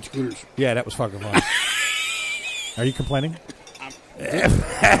week who did scooters. Yeah, that was fucking fun. Are you complaining?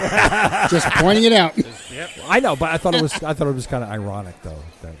 Just pointing it out. Yep. I know, but I thought it was kind of ironic though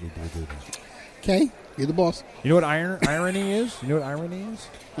that we do that. Okay, you're the boss. You know what irony is? You know what irony is?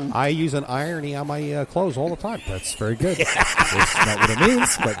 I use an irony on my clothes all the time. That's very good. That's not what it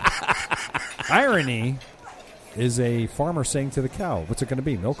means, but irony is a farmer saying to the cow, "What's it going to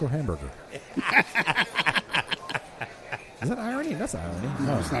be, milk or hamburger?" Is that irony? That's not irony.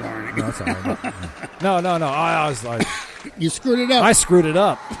 No, it's not irony. No, that's not irony. No. I was like, you screwed it up. I screwed it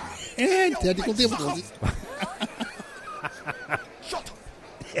up. And technical difficulties. Shut up.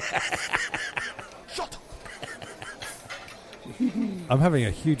 Shut up. I'm having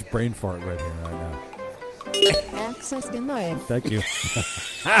a huge brain fart right here, right now. Access denied. Thank you.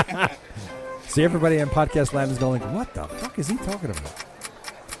 See, everybody in podcast land is going, what the fuck is he talking about?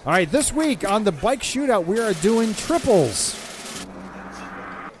 All right, this week on the bike shootout, we are doing triples.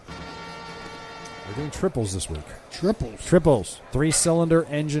 We're doing triples this week. Triples. 3-cylinder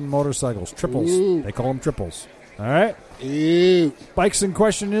engine motorcycles. Triples. Ooh. They call them triples. All right? Ew. Bikes in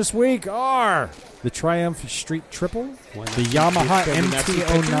question this week are the Triumph Street Triple, the Yamaha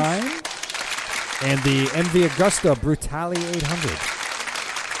MT-09, and the MV Agusta Brutale 800.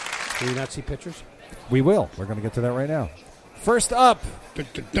 Do you not see pictures? We will. We're going to get to that right now. First up,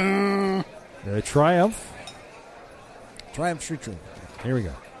 Da-da-da. the Triumph Street Triple. Here we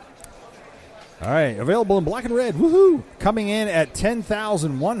go. All right, available in black and red. Woohoo! Coming in at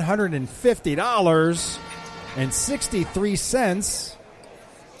 $10,150.63.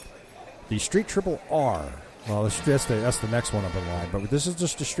 The Street Triple R. Well, that's the next one up in line, but this is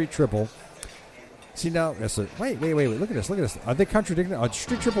just a Street Triple. See now, wait. Look at this. Are they contradicting?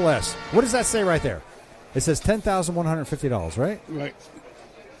 Street Triple S. What does that say right there? It says $10,150, right? Right.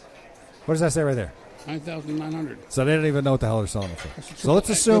 What does that say right there? 9,900. So they don't even know what the hell they're selling it for. So let's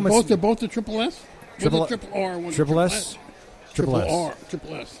assume they're both the Triple S? Triple Triple R. Triple S. Triple R.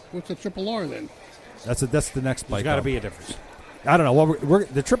 Triple S. What's a Triple R then? That's the next bike. There's got to be a difference. I don't know. Well, we're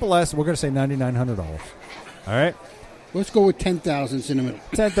the Triple S. We're going to say $9,900. All right. Let's go with 10,000 in the middle.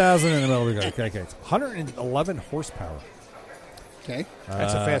 10,000 in the middle. We go. Okay. It's 111 horsepower. Okay.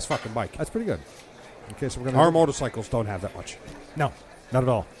 That's a fast fucking bike. That's pretty good. Okay, so we're going. Our motorcycles don't have that much. No, not at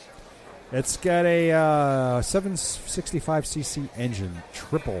all. It's got a 765cc engine,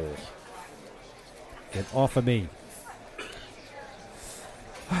 triple. Get off of me.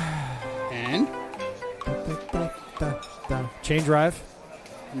 And? Chain drive.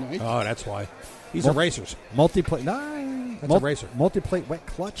 Nice. Oh, that's why. These are racers. Multi-plate. That's a racer. Multi-plate wet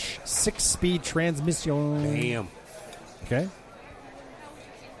clutch, 6-speed transmission. Damn. Okay.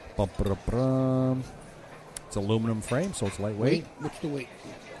 Bum-ba-da-bum. It's aluminum frame, so it's lightweight. What's the weight?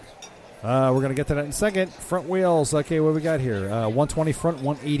 We're going to get to that in a second. Front wheels. Okay, what we got here? 120 front,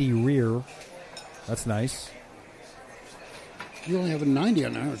 180 rear. That's nice. You only have a 90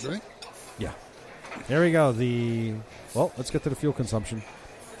 on ours, right? Yeah. There we go. Well, let's get to the fuel consumption.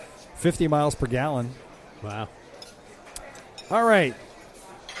 50 miles per gallon. Wow. All right.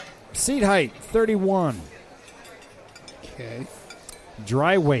 Seat height, 31. Okay.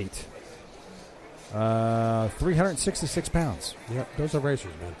 Dry weight, 366 pounds. Yep, those are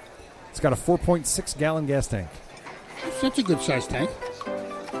racers, man. It's got a 4.6 gallon gas tank. That's a good size tank.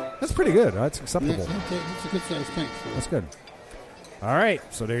 That's pretty good. That's acceptable. That's a good size tank. That's good. All right,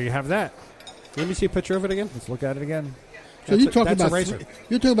 so there you have that. Let me see a picture of it again. Let's look at it again. So you're talking that's a about racer.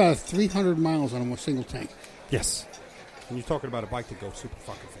 You're talking about 300 miles on a single tank. Yes. And you're talking about a bike that goes super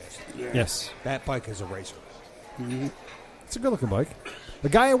fucking fast. Yeah. Yes. That bike is a racer. Mm-hmm. It's a good looking bike. The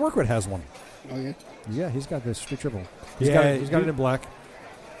guy I work with has one. Oh yeah. Yeah, he's got this Street Triple. He's Yeah, got it in black.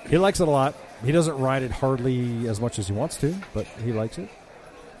 He likes it a lot. He doesn't ride it hardly as much as he wants to, but he likes it.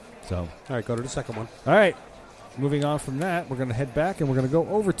 So, all right, go to the second one. All right. Moving on from that, we're going to head back and we're going to go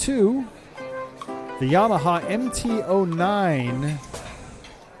over to the Yamaha MT-09.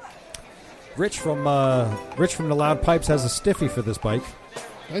 Rich from the Loud Pipes has a stiffy for this bike.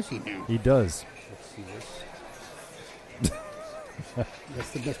 Does he now? He does. Let's see this.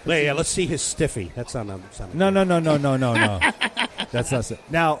 That's the best. Yeah, let's see his stiffy. That's not No. That's not it.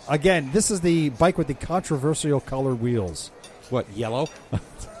 Now, again, this is the bike with the controversial colored wheels. What, yellow?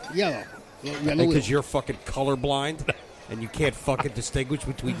 Yellow. Because you're fucking colorblind and you can't fucking distinguish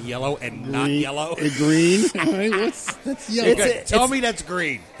between yellow and not yellow? Green. That's yellow. Tell me that's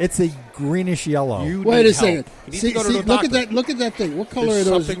green. It's a greenish yellow. Wait a second. You need See, to go to the look doctor. at that thing. What color There's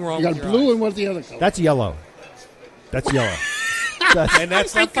are those? something wrong You got with your blue eye. and what's the other color? That's yellow. That's yellow. And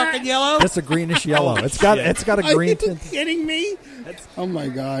that's not fucking yellow? That's a greenish yellow. It's got a green Are you tint. kidding me? Oh, my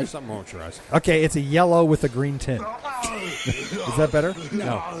gosh. Something wrong with your eyes. Okay, it's a yellow with a green tint. Is that better?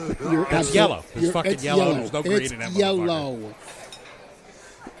 No. That's yellow. It's fucking yellow. There's no green in that yellow.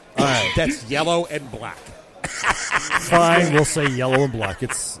 All right, that's yellow and black. Fine, we'll say yellow and black.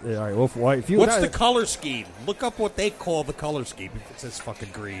 It's all right. Well, if you What's the color scheme? Look up what they call the color scheme. If it says fucking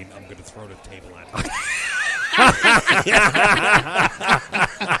green, I'm going to throw the table at it.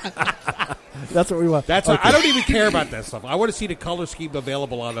 That's what we want. That's I don't even care about that stuff. I want to see the color scheme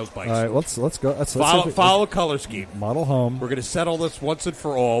available on those bikes. All right, let's go. Let's follow color scheme. Model home. We're going to settle this once and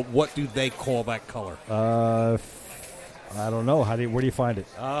for all. What do they call that color? I don't know. Where do you find it?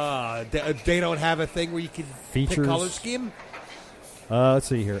 They don't have a thing where you can pick color scheme? Let's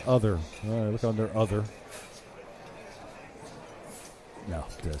see here. Other. Look under other. No,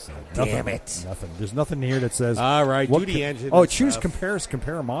 damn it. Nothing. There's nothing here that says. All right, do the engine. Oh, choose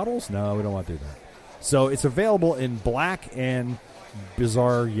compare models? No, we don't want to do that. So it's available in black and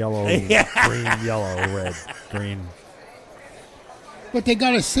bizarre yellow, green, yellow, red, green. But they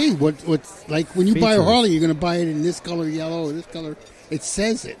got to see what's like when you buy a Harley, you're going to buy it in this color yellow or this color. It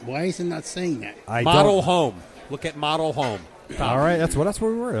says it. Why is it not saying that? Model home. Look at model home. All right, that's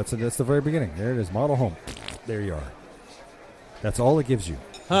where we were. That's the very beginning. There it is. Model home. There you are. That's all it gives you.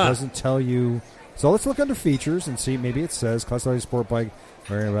 It doesn't tell you. So let's look under features and see. Maybe it says classified sport bike,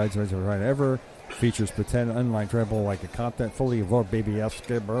 ever features pretend unline trample like a content fully evolved baby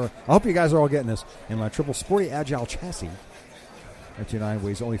skipper. I hope you guys are all getting this. Inline triple sporty agile chassis. 99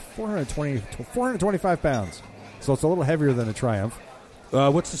 weighs only 425 pounds. So it's a little heavier than a Triumph.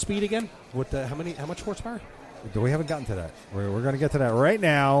 What's the speed again? How much horsepower? We haven't gotten to that. We're going to get to that right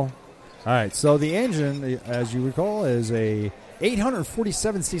now. All right. So the engine, as you recall, is a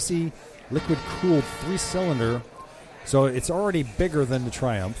 847cc liquid-cooled 3-cylinder. So it's already bigger than the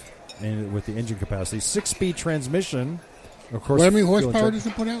Triumph, and with the engine capacity. 6-speed transmission. Of course. How many horsepower does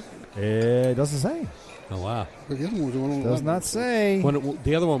it put out? It doesn't say. Oh, wow. The other one was 111. Does not say.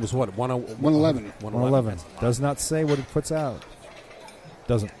 The other one was what? 111. 111. Does not say what it puts out.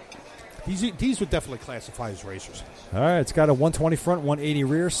 Doesn't. These would definitely classify as racers. All right, it's got a 120 front, 180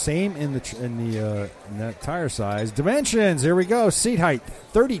 rear. Same in that tire size. Dimensions. Here we go. Seat height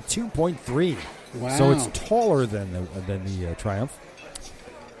 32.3. Wow. So it's taller than the Triumph.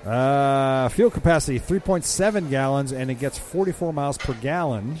 Fuel capacity 3.7 gallons, and it gets 44 miles per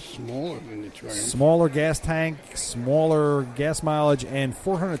gallon. Smaller than the Triumph. Smaller gas tank, smaller gas mileage, and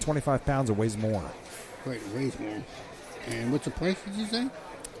 425 pounds. It weighs more. Right, it weighs more. And what's the price? Did you say?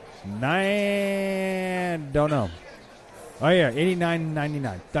 Don't know. Oh yeah,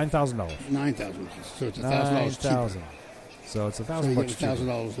 $89.99, $9,000. $9,000. So it's $1,000 cheaper. So it's $1,000 so cheaper.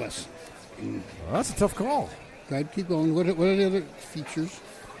 $1,000 less. Well, that's a tough call. Go ahead, keep going. What are the other features?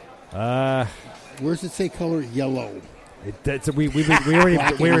 Where does it say color yellow? We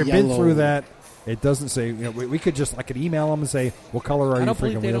already been through that. It doesn't say. We could just. I could email them and say, "What color are you?" I don't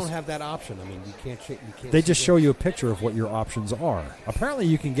believe freaking they wheels? don't have that option. I mean, you can't. They just show you a picture of what your options are. Apparently,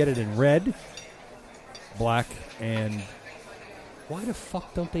 you can get it in red, black, and. Why the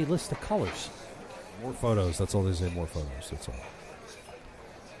fuck don't they list the colors? More photos. That's all they say. More photos. That's all.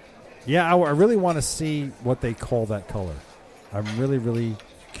 Yeah, I really want to see what they call that color. I'm really, really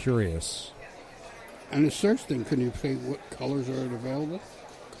curious. On the search thing, can you say what colors are available?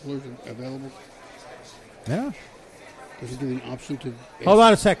 Yeah. Does it give you an option to... Hold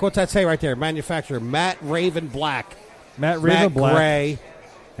on a sec. What's that say right there? Manufacturer, Matte Raven Black. Matte Raven Black. Gray.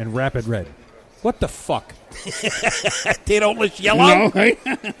 And Rapid Red. What the fuck? They don't list yellow? No, right?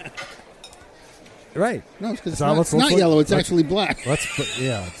 Right. No, it's because it's not yellow. It's actually black.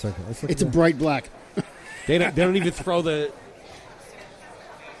 It's a bright black. They don't even throw the...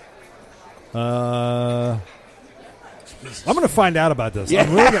 I'm going to find out about this. Yeah.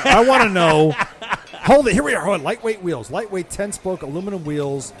 I want to know. Hold it. Here we are. Hold on. Lightweight wheels. Lightweight 10-spoke aluminum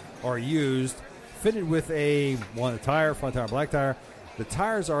wheels are used, fitted with front tire, black tire. The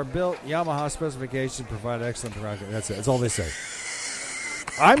tires are built Yamaha specifications, provide excellent ground. That's it. That's all they say.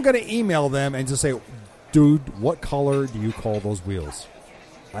 I'm going to email them and just say, dude, what color do you call those wheels?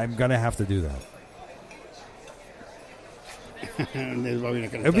 I'm going to have to do that.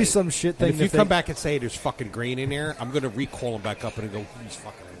 It'll be some shit thing. And if you come back and say there's fucking green in there, I'm going to recall him back up and go, he's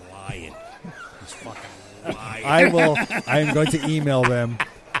fucking lying. He's fucking lying. I am going to email them.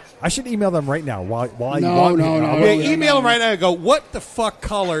 I should email them right now. While No. Email them right now and go, what the fuck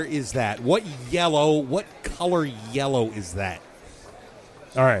color is that? What color yellow is that?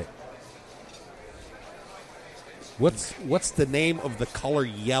 All right. What's the name of the color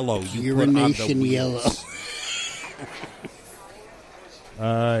yellow you Urination put on the yellow.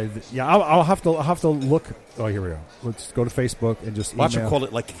 I'll have to look. Oh, here we go. Let's go to Facebook and just Watch email. him call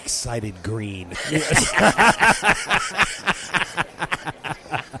it like excited green.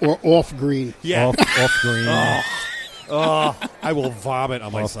 Or off green. Yeah. Off green. I will vomit on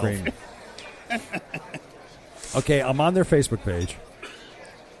Off myself. green. Okay, I'm on their Facebook page.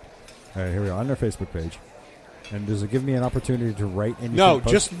 All right, here we go. On their Facebook page. And does it give me an opportunity to write anything? No,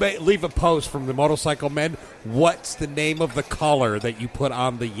 just leave a post from the Motorcycle Men. What's the name of the color that you put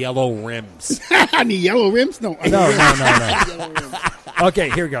on the yellow rims? On the yellow rims? No. No. Okay,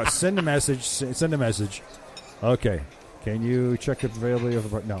 here we go. Send a message. Okay. Can you check the availability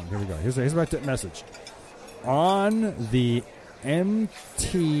of... No, here we go. Here's my message. On the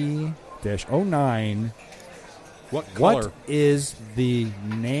MT-09... What color? What is the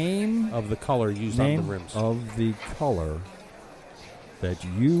name of the color used on the rims? Of the color that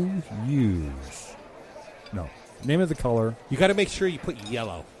you use? No. Name of the color. You got to make sure you put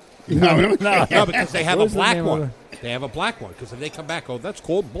yellow. No, No, because they have a What is the black name one. of They have a black one because if they come back, that's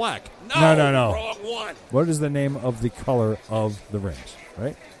called black. No. Wrong one. What is the name of the color of the rims?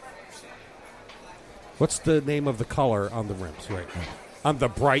 Right? What's the name of the color on the rims? Right. On the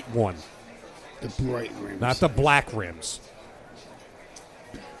bright one. The bright rims. Not the black rims.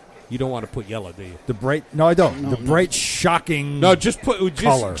 You don't want to put yellow, do you? The bright... No, I don't. No, the bright, shocking... No, just put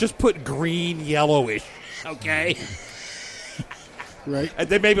color. just put green, yellowish. Okay. Right. And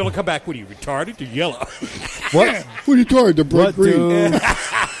then maybe it'll come back. What are you, retarded or yellow? What? What are you talking? The bright What green.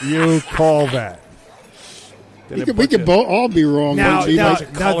 do you call that? We could both all be wrong. Now- G. now-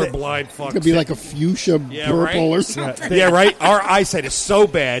 Like, Colorblind fuck. it could be like a fuchsia purple right. or something. Yeah, right? Our eyesight is so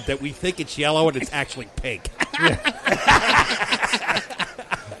bad that we think it's yellow and it's actually pink.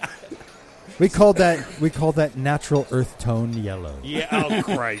 We call that natural earth tone yellow. Yeah, oh,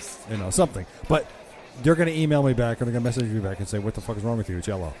 Christ. Something. But they're going to email me back or they're going to message me back and say, what the fuck is wrong with you? It's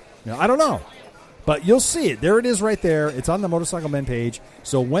yellow. I don't know. But you'll see it. There it is right there. It's on the Motorcycle Men page.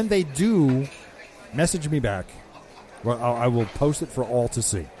 So when they do message me back, well, I will post it for all to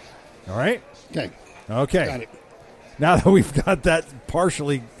see. All right? Okay. Okay. Now that we've got that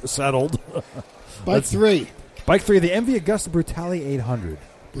partially settled. Bike 3. Bike 3, the MV Augusta Brutale 800.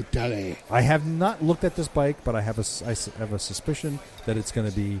 Brutale. I have not looked at this bike, but I have a suspicion that it's going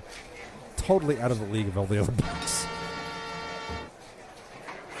to be totally out of the league of all the other bikes.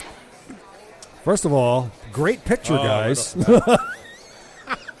 First of all, great picture, guys.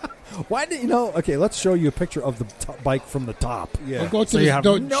 Why did Okay, let's show you a picture of the bike from the top. Yeah. Go to So you have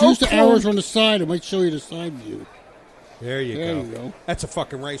choose the arrows on the side. It might show you the side view. There you There go. you go. That's a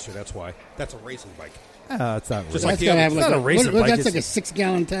fucking racer, that's why. That's a racing bike. It's not Just really. like That's gotta have it's like not a racing bike. That's like a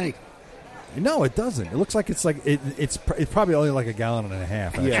 6-gallon tank. No, it doesn't. It looks like it's probably only like a gallon and a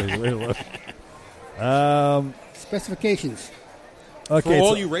half. Actually. Specifications. Okay, For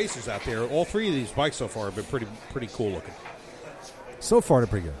all you racers out there, all three of these bikes so far have been pretty cool looking. so far they're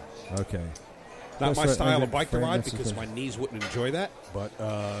pretty good. Okay. Not my That's style right. of bike to Frame ride necessary. because my knees wouldn't enjoy that, but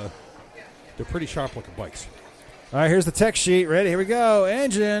they're pretty sharp looking bikes. All right, here's the tech sheet. Ready? Here we go.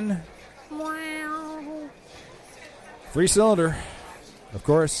 Engine. 3-cylinder. Of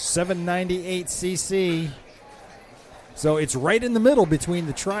course, 798 cc. So it's right in the middle between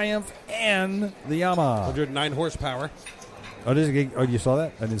the Triumph and the Yamaha. 109 horsepower. Oh, you saw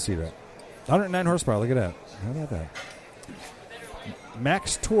that? I didn't see that. 109 horsepower. Look at that. How about that?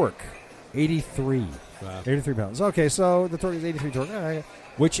 Max torque, 83. Wow. 83 pounds. Okay, so the torque is 83 torque, all right,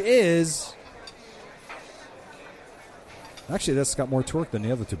 which is... Actually, that's got more torque than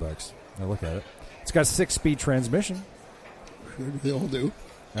the other two bikes. Now look at it. It's got a 6-speed transmission. They all do.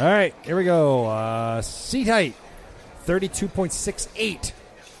 All right, here we go. Seat height, 32.68.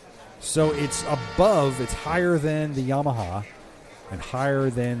 So it's higher than the Yamaha and higher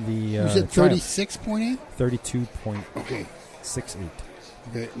than the You said Triumph. 36.8? 32.68. Okay.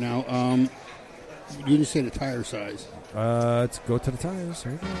 Okay, now, you didn't say the tire size. Let's go to the tires.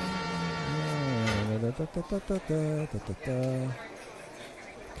 Here we go.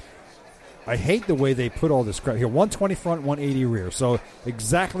 I hate the way they put all this crap here. 120 front, 180 rear. So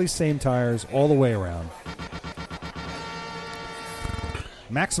exactly same tires all the way around.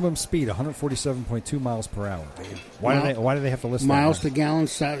 Maximum speed, 147.2 miles per hour. Why do they have to list miles that? to gallon,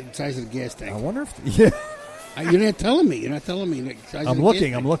 size of the gas tank. I wonder if... Yeah. You're not telling me. You're not telling me. The size I'm of the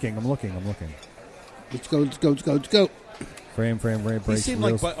looking. gas I'm tank. looking. Let's go. Frame, These brakes, seem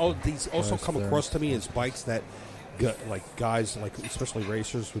wheels. like, these also Yes, come there. across to me as bikes that, guys, especially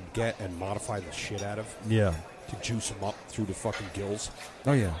racers, would get and modify the shit out of Yeah. to juice them up through the fucking gills.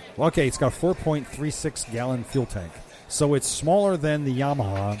 Oh, yeah. Well, okay, it's got a 4.36 gallon fuel tank. So it's smaller than the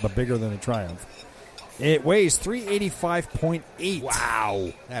Yamaha, but bigger than the Triumph. It weighs 385.8.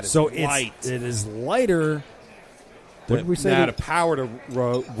 Wow. That is so light. It is lighter. What did we say? Now, the power to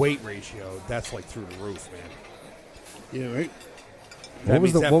weight ratio, that's like through the roof, man. Yeah, right. What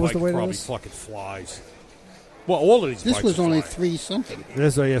was the weight of probably this? fucking flies. Well, all of these This bikes was are only flying.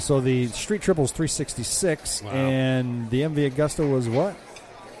 3-something. So the Street Triple is 366, Wow. and the MV Augusta was what?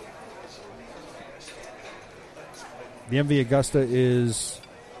 The MV Augusta is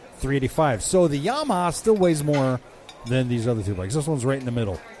 385. So the Yamaha still weighs more than these other two bikes. This one's right in the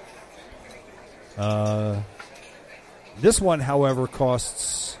middle. This one, however,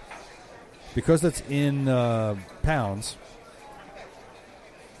 costs, because it's in pounds,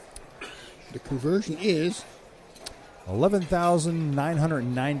 The conversion is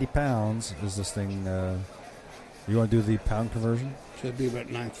 11,990 pounds is this thing. You want to do the pound conversion? should be about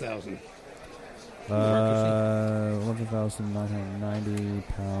 9,000. 11,990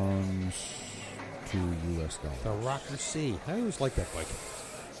 pounds to U.S. The dollars. Rocker C. I always like that bike.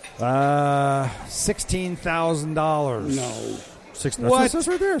 $16,000. No. That's What? what it says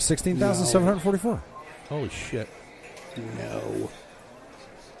right there. 16,744. Holy shit. No.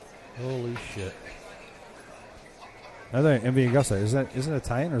 Holy shit. I think MV Augusta is it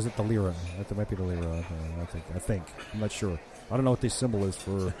Italian or is it the lira? That might be the lira. I think. I'm not sure. I don't know what the symbol is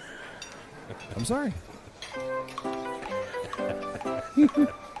for. I'm sorry.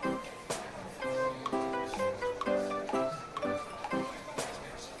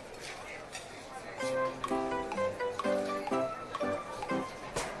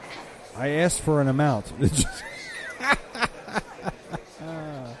 I asked for an amount.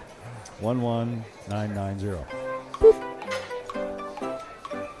 11990.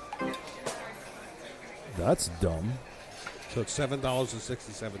 That's dumb. So it's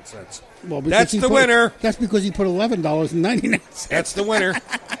 $7.67. Well, That's the winner. That's because he put $11.99. That's the winner.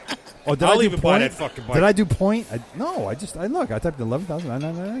 Oh, did I'll I do even buy point? that fucking bike. Did I do point? No, I typed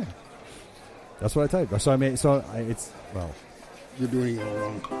 11,999. That's what I typed. So it's well. You're doing it all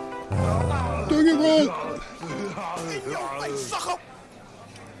wrong. Doing it wrong.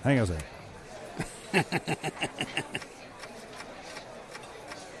 Hang on a second.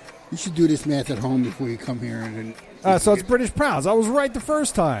 You should do this math at home before you come here. And So it's British pounds. I was right the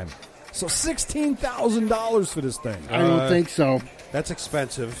first time. So $16,000 for this thing. I don't think so. That's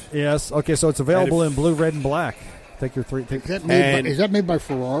expensive. Yes. Okay. So it's available in blue, red, and black. Take your three. Is that made by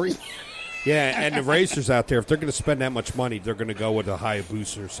Ferrari? Yeah, and the racers out there, if they're going to spend that much money, they're going to go with a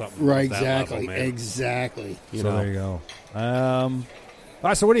Hayabusa or something. Right. of that Exactly. level, man. Exactly. You So know. there you go. All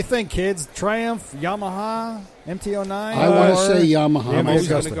right. So what do you think, kids? Triumph, Yamaha, MT-09? I want to say Yamaha. Yeah, I'm always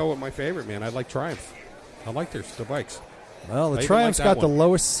going Augusta. to go with my favorite, man. I like Triumph. I like their bikes. Well, I the even Triumph's like that got the one.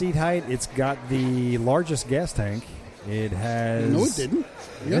 lowest seat height. It's got the largest gas tank. It has. No, it didn't.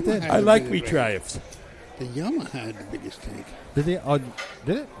 Yeah, it did. Yamaha I had like the me biggest- Triumphs. The Yamaha had the biggest tank. Did it?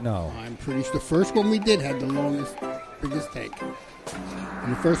 Did it? No. I'm pretty sure the first one we did had the longest, biggest tank.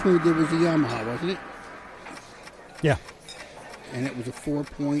 And the first one we did was the Yamaha, wasn't it? Yeah. And it was a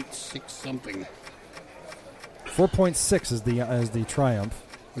 4.6 something 4.6 is the Triumph.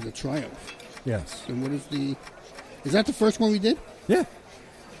 with a Triumph. Yes. And what is the? Is that the first one we did? Yeah.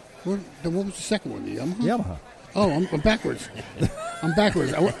 Then what was the second one? The Yamaha. Yamaha. Oh, I'm backwards. I'm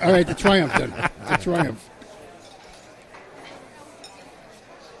backwards. All right, the Triumph then. The Triumph.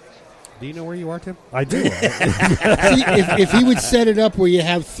 Do you know where you are, Tim? I do. See, if he would set it up where you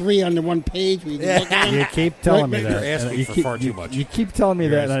have three on the one page, where you can look at them. You keep telling me Right, that. you're asking You for keep- far too you- much. You keep telling me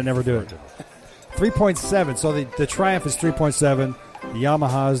You're that, and I asking never for do far it. too much. 3.7. So the Triumph is 3.7. The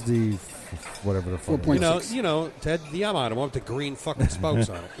Yamaha's the whatever the fuck. it is. 4.6. You know, Ted, the Yamaha, the one with the green fucking spokes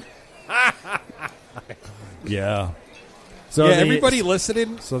on it. Yeah. So Yeah, the- everybody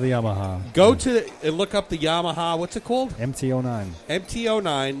listening, So the Yamaha. go to and look up the Yamaha. What's it called? MT-09.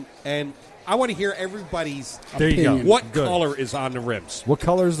 MT-09, and I want to hear everybody's There you go. Opinion. what Good. color is on the rims. What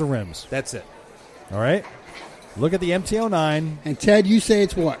color is the rims? That's it. All right. Look at the MT-09. And Ted, you say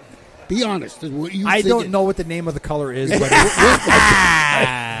it's what? Be honest. What you I think don't it- know what the name of the color is, but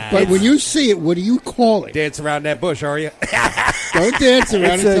But when you see it, what do you call it? Dance around that bush, are you? Don't dance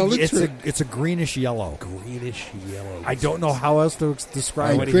around and tell the it's truth. a greenish yellow. Greenish yellow. I don't know how else to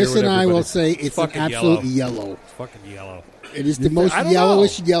describe And it. to Chris hear what and I will everybody- say it's an fucking absolute yellow. It's fucking yellow. It is the most I don't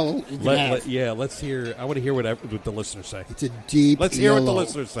yellowish yellow you can have. Let's hear. I want to hear what the listeners say. It's a deep Let's hear yellow. what the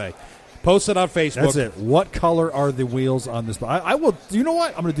listeners say. Post it on Facebook. That's it. What color are the wheels on this? I will. You know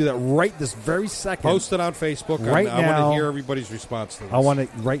what? I'm going to do that right this very second. Post it on Facebook. Right I want now. to hear everybody's response to this. I want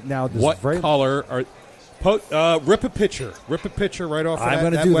to right now. This What very. color are? Rip a picture. Rip a picture right off of I'm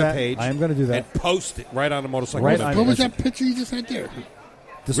that gonna do that. webpage. I am going to do that. And post it right on the motorcycle. Right webpage. on- What was that picture you just had there?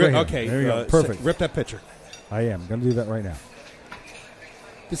 This right here. Okay. There you go. Perfect. Rip that picture. I am going to do that right now.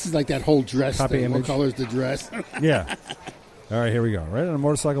 This is like that whole dress Copy thing. image. What color is the dress? Yeah. All right, here we go. Right on the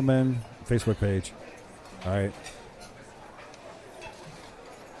Motorcycle Men Facebook page. All right.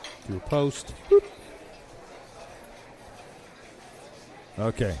 Do a post. Boop.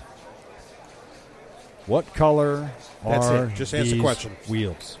 Okay. What color That's are it. Just answer these question.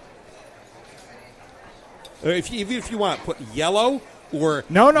 wheels? Even if you want, put yellow or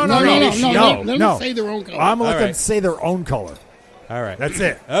No. Let them say their own color. I'm going to let them right. say their own color. All right, That's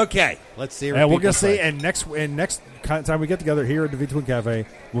it. Okay, let's see. And we're going to say, and next time we get together here at the V-Twin Cafe,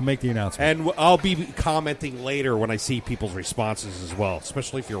 we'll make the announcement. And I'll be commenting later when I see people's responses as well,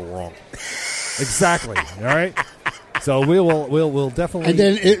 especially if you're wrong. Exactly. All right. So we'll definitely. And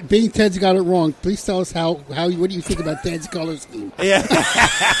then, being Ted's got it wrong, please tell us what do you think about Ted's color scheme? Yeah.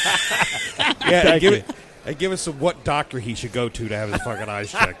 And give us what doctor he should go to have his fucking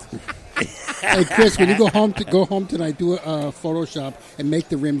eyes checked. Hey, Chris, when you go home tonight, do a Photoshop and make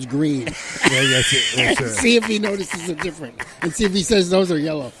the rims green. Yeah, sure. See if he notices a difference, and see if he says those are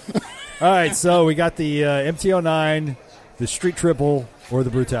yellow. All right, so we got the MT-09, the Street Triple, or the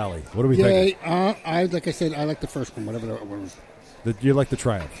Brutale. What do we think? Like I said, I like the first one, whatever that one was. You like the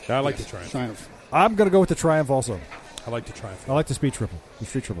Triumph? I like the Triumph. Triumph. I'm going to go with the Triumph also. I like the Triumph. I like the Speed Triple. The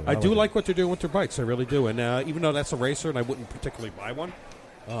Street Triple. I do like what they're doing with their bikes. I really do. And even though that's a racer and I wouldn't particularly buy one,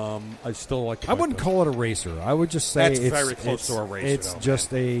 I still like the I wouldn't call it a racer. I would just say that's it's very close to a racer. It's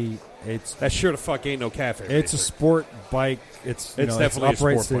just a. That sure the fuck ain't no cafe. It's racer. a sport bike. It's definitely it's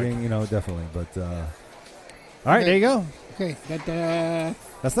upright a sport sitting. bike. Definitely. But all right, there you go. Okay,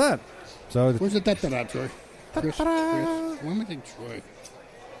 That's that. So where's the da-da-da, Troy? Chris, why am I thinking Troy?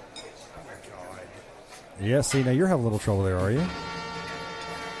 yeah. See, now you're having a little trouble there, are you?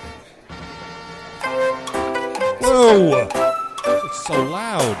 Whoa! It's so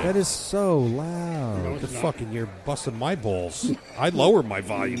loud. That is so loud. No, The it's not. fucking you're busting my balls. I lower my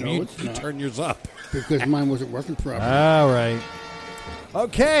volume. No, you it's not. turn yours up. Because mine wasn't working properly. All right.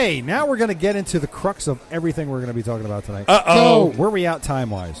 Okay, now we're going to get into the crux of everything we're going to be talking about tonight. Uh-oh. Where are we at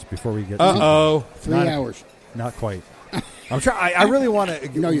time-wise before we get Uh-oh. 3 not- hours. Not quite. I'm trying. I really want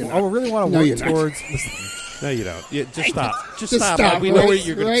to. No, you're not. I really want to No, work you're not. towards. No, you don't. Yeah, just stop. Just Just stop. stop, We know right? where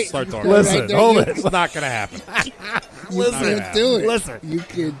you're going Right. to start talking. Right. Listen, there hold you- it. It's not going to happen. You can't do it. Listen. You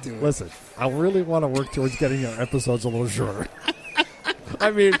can't do it. Listen, I really want to work towards getting our episodes a little shorter. I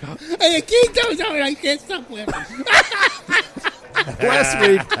mean, Hey, I can't do it. I can't stop laughing. last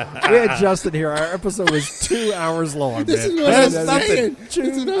week we had Justin here. Our episode was 2 hours long. This is man. what That's I'm nothing. saying. This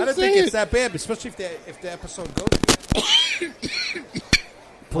is what I I'm don't think saying. it's that bad, especially if the episode goes.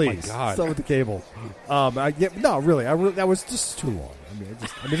 Please, God. start with the cable. No, really, that was just too long.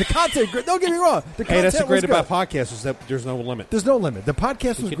 I mean, the content. Don't get me wrong. The Hey, that's the content great was about good. podcasts is that there's no limit. There's no limit. The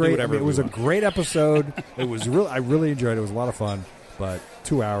podcast was can do great. I whatever mean, it was we a want. great episode. It was real. I really enjoyed it. It was a lot of fun. But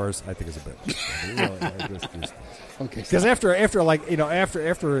 2 hours, I think, is a bit. Okay, Because after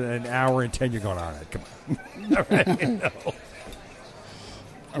an hour and 10, you're going, all right, come on. All right.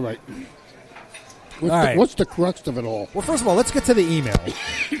 all right. All right. What's the crux of it all? Well, first of all, let's get to the email.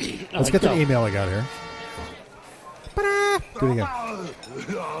 Let's get to the email I got here. Do it again.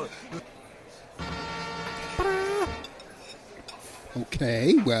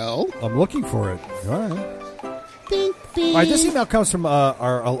 Okay, well. I'm looking for it. All right. Ding, ding. All right, this email comes from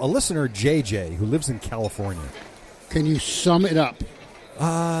a listener, JJ, who lives in California. Can you sum it up?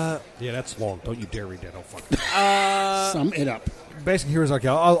 Yeah, that's long. Don't you dare read that. Oh, fuck. Sum it up. Basically, here's okay.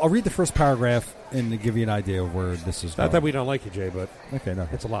 I'll read the first paragraph and give you an idea of where this is going. Not that we don't like you, Jay, but Okay, no.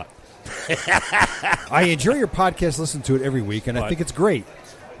 it's a lot. I enjoy your podcast, listen to it every week, and I think it's great.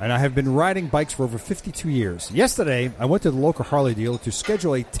 And I have been riding bikes for over 52 years. Yesterday, I went to the local Harley dealer to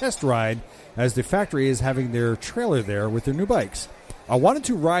schedule a test ride as the factory is having their trailer there with their new bikes. I wanted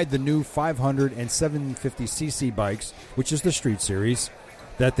to ride the new 500 and 750cc bikes, which is the Street Series,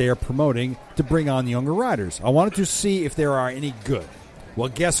 that they are promoting to bring on younger riders. I wanted to see if there are any good. Well,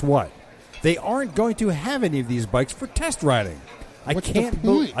 guess what? They aren't going to have any of these bikes for test riding. What's the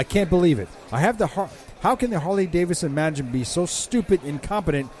point? I can't believe it. How can the Harley-Davidson management be so stupid,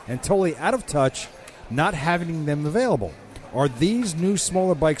 incompetent, and totally out of touch, not having them available? Are these new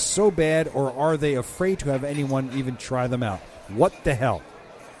smaller bikes so bad, or are they afraid to have anyone even try them out? What the hell?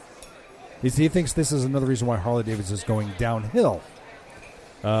 He thinks this is another reason why Harley-Davidson is going downhill.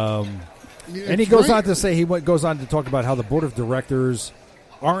 And he goes on to say, goes on to talk about how the board of directors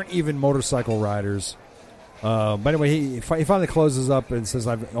aren't even motorcycle riders. But anyway, he finally closes up and says,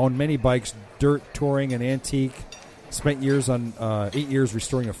 I've owned many bikes, dirt, touring, and antique. Spent 8 years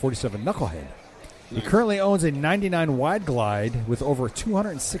restoring a 47 Knucklehead. He currently owns a 99 Wide Glide with over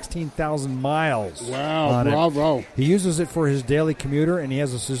 216,000 miles. Wow, on bravo. it. He uses it for his daily commuter, and he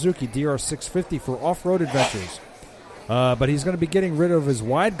has a Suzuki DR650 for off-road adventures. But he's going to be getting rid of his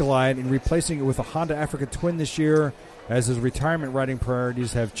Wide Glide and replacing it with a Honda Africa Twin this year, as his retirement riding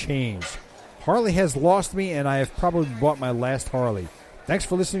priorities have changed. Harley has lost me, and I have probably bought my last Harley. Thanks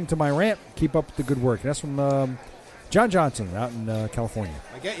for listening to my rant. Keep up the good work. And that's from John Johnson out in California.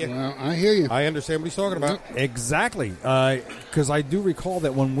 I get you. Well, I hear you. I understand what he's talking about. Exactly. Because I do recall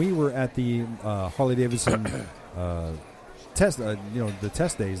that when we were at the Harley-Davidson test, the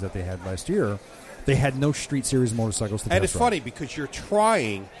test days that they had last year, they had no Street Series motorcycles to test. And it's funny because you're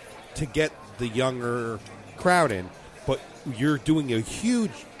trying to get the younger crowd in, but you're doing a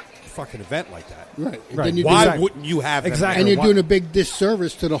huge fucking event like that. Right. Right. Then Why wouldn't you have them Exactly. there? And you're doing a big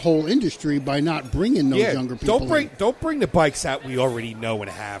disservice to the whole industry by not bringing those younger people Don't bring the bikes out we already know and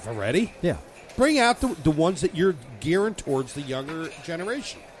have already. Yeah. Bring out the ones that you're gearing towards the younger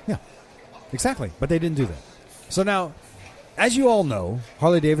generation. Yeah. Exactly. But they didn't do that. So now, as you all know,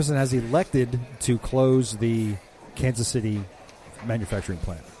 Harley-Davidson has elected to close the Kansas City manufacturing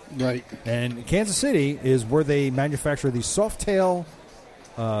plant. Right. And Kansas City is where they manufacture the Softail,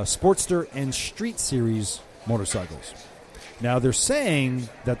 Sportster, and Street Series motorcycles. Now, they're saying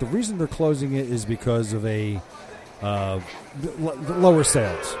that the reason they're closing it is because of lower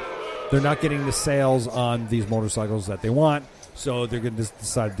sales. They're not getting the sales on these motorcycles that they want, so they're going to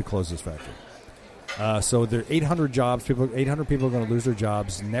decide to close this factory. So there are 800 jobs. 800 people are going to lose their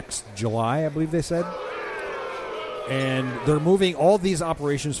jobs next July, I believe they said. And they're moving all these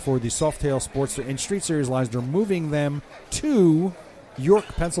operations for the Softail, Sportster, and Street Series lines. They're moving them to York,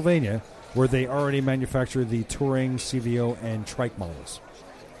 Pennsylvania, where they already manufacture the Touring, CVO, and Trike models.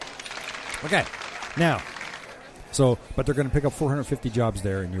 Okay. Now, but they're going to pick up 450 jobs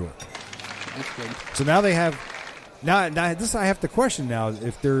there in York. That's good. So now they have... Now this I have to question now.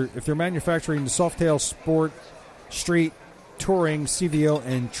 If they're manufacturing the Softail, Sport, Street, Touring, CVO,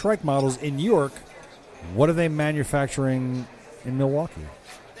 and Trike models in York, what are they manufacturing in Milwaukee?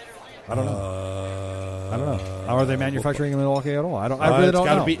 I don't know. How are they manufacturing in Milwaukee at all? I really don't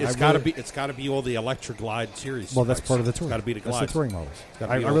know. It's got to be all the Electric Glide series. Well, that's bikes. part of the touring. It's got to be the That's glides. the touring models.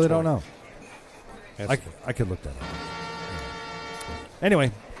 I be all really touring. don't know. I could look that up.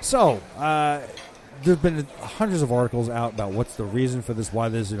 Anyway, so there's been hundreds of articles out about what's the reason for this, why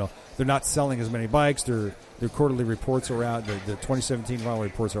this, they're not selling as many bikes. Their quarterly reports are out. The 2017 final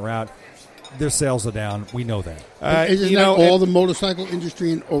reports are out. Their sales are down. We know that. Isn't that all the motorcycle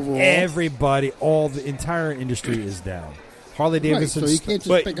industry and overall? Everybody, the entire industry is down. Harley-Davidson. Right, so you can't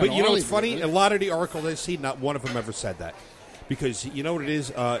just pick on but you know what's funny? right? A lot of the articles I see, not one of them ever said that. Because you know what it is?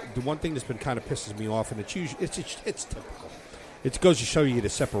 The one thing that's been kind of pisses me off, and it's typical. It goes to show you the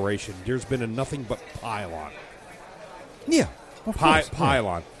separation. There's been a nothing but pile-on. Yeah. Of course.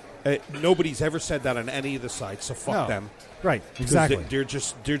 Pile-on. Nobody's ever said that on any of the sites, so fuck them. Right, exactly. They're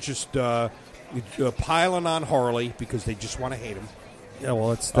just piling on Harley because they just want to hate him. Yeah, well,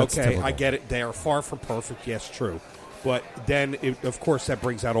 that's okay. typical. I get it. They are far from perfect. Yes, true. But then, of course, that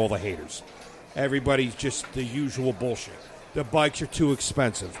brings out all the haters. Everybody's just the usual bullshit. The bikes are too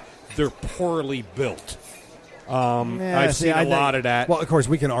expensive. They're poorly built. I've seen a lot of that. Well, of course,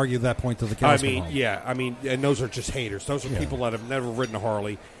 we can argue that point to the cows come home. And those are just haters. Those are people that have never ridden a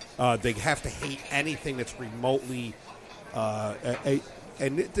Harley. They have to hate anything that's remotely...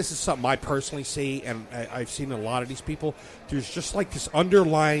 and this is something I personally see, and I've seen a lot of these people. There's just like this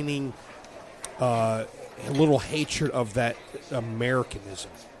underlining little hatred of that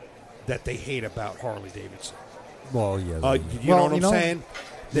Americanism that they hate about Harley-Davidson. Well, yeah. You know what I'm saying?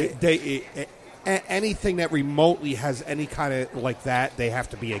 They anything that remotely has any kind of like that, they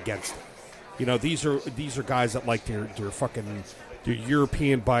have to be against it. These are guys that like their fucking their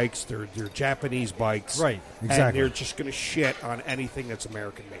European bikes, their Japanese bikes, right? Exactly. And they're just going to shit on anything that's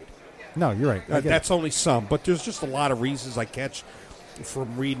American made. No, you're right. That's only some, but there's just a lot of reasons I catch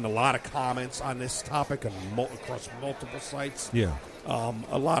from reading a lot of comments on this topic across multiple sites. Yeah,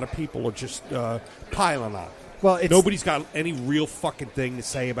 a lot of people are just piling on. Well, nobody's got any real fucking thing to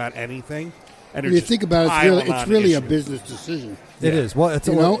say about anything. And when you think about it, it's really a business decision. It is. Well, it's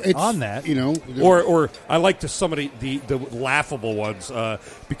on that. Or I like some of the laughable ones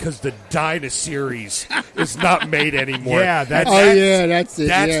because the Dyna series is not made anymore. Yeah, that's it.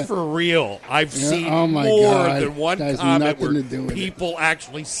 That's for real. I've seen more than one comment where people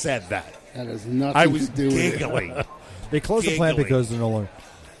actually said that. That has nothing I was to do giggling. with it. They closed the plant because they're no longer.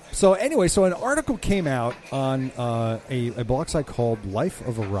 So anyway, an article came out on a blog site called Life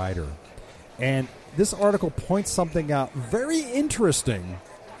of a Rider. And this article points something out very interesting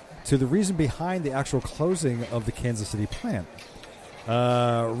to the reason behind the actual closing of the Kansas City plant.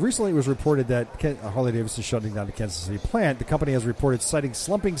 Recently, it was reported that Harley-Davidson is shutting down the Kansas City plant. The company has reported citing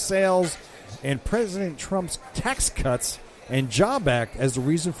slumping sales and President Trump's tax cuts and Job Act as the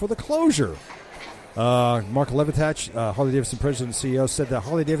reason for the closure. Mark Levitach, Harley-Davidson president and CEO, said that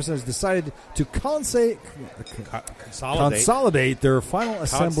Harley-Davidson has decided to consolidate their final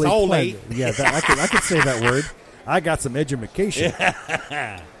assembly plant. Yeah, I could say that word. I got some education.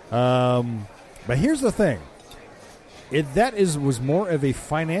 But here's the thing. Was more of a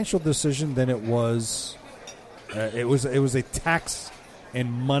financial decision than it was. It was a tax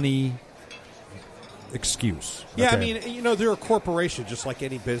and money excuse. Yeah, okay. I mean, they're a corporation just like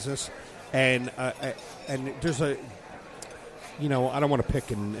any business, and there's a, I don't want to pick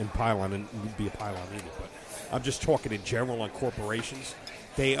and pile on and be a pile on either, but I'm just talking in general on corporations.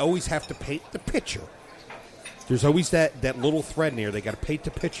 They always have to paint the picture. There's always that little thread in there. They got to paint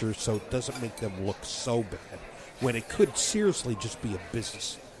the picture so it doesn't make them look so bad when it could seriously just be a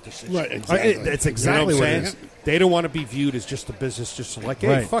business decision. Right, exactly. It's exactly what it is. They don't want to be viewed as just a business, just like,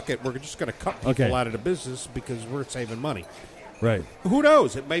 hey, fuck it, we're just going to cut people out of the business because we're saving money. Right. Who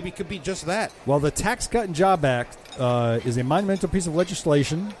knows? It maybe could be just that. Well, the Tax Cut and Job Act is a monumental piece of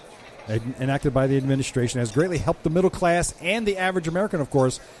legislation enacted by the administration. It has greatly helped the middle class and the average American, of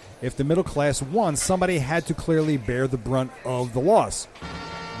course. If the middle class won, somebody had to clearly bear the brunt of the loss.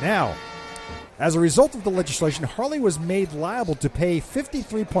 Now, as a result of the legislation, Harley was made liable to pay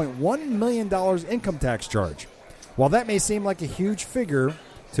 $53.1 million income tax charge. While that may seem like a huge figure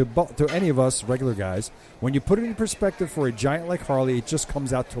to any of us regular guys, when you put it in perspective for a giant like Harley, it just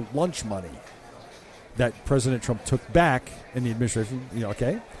comes out to lunch money that President Trump took back in the administration.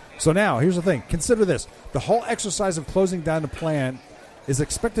 Okay? So now, here's the thing. Consider this. The whole exercise of closing down the plant is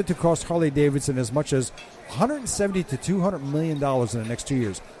expected to cost Harley-Davidson as much as $170 to $200 million in the next 2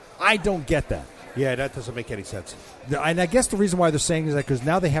 years. I don't get that. Yeah, that doesn't make any sense. And I guess the reason why they're saying is that because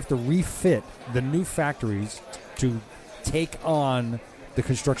now they have to refit the new factories to take on the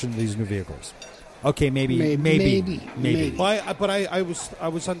construction of these new vehicles. Okay, maybe. But I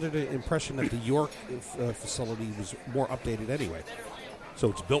was under the impression that the York facility was more updated anyway. So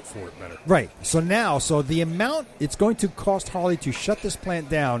it's built for it better. Right. So the amount it's going to cost Harley to shut this plant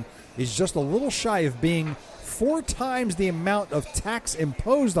down is just a little shy of being 4 times the amount of tax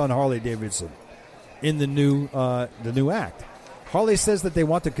imposed on Harley-Davidson in the new act. Harley says that they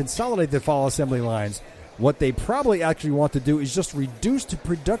want to consolidate the fall assembly lines. What they probably actually want to do is just reduce the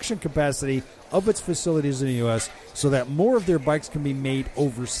production capacity of its facilities in the U.S. so that more of their bikes can be made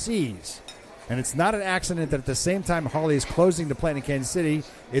overseas. And it's not an accident that at the same time Harley is closing the plant in Kansas City,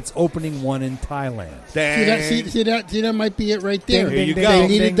 it's opening one in Thailand. See, that might be it right there. There you go. They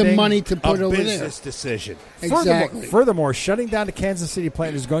needed the money to put over there. A business decision. Exactly. Furthermore, shutting down the Kansas City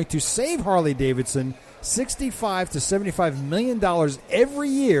plant is going to save Harley-Davidson $65 to $75 million every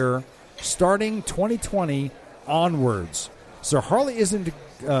year starting 2020 onwards. So Harley isn't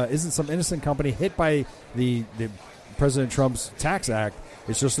some innocent company hit by the President Trump's tax act.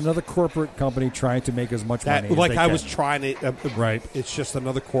 It's just another corporate company trying to make as much money as they can. Was trying to... right. It's just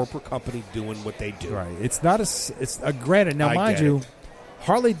another corporate company doing what they do. Right. It's not a granted. Now, mind you,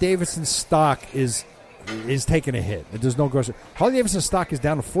 Harley-Davidson stock is taking a hit. There's no question. Harley-Davidson stock is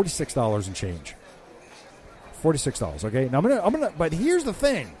down to $46 and change. $46, okay? Now, I'm gonna. But here's the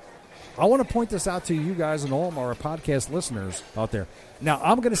thing. I want to point this out to you guys and all of our podcast listeners out there. Now,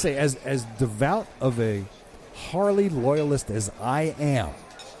 I'm going to say, as devout of a Harley loyalist as I am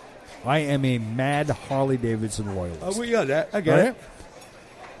a mad Harley-Davidson loyalist. Oh, we got that. I get it.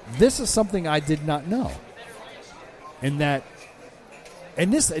 This is something I did not know. And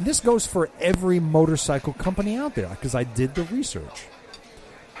this goes for every motorcycle company out there because I did the research.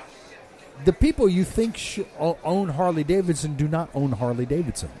 The people you think own Harley-Davidson do not own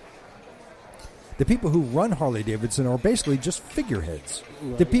Harley-Davidson. The people who run Harley-Davidson are basically just figureheads.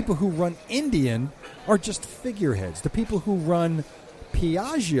 Right. The people who run Indian are just figureheads. The people who run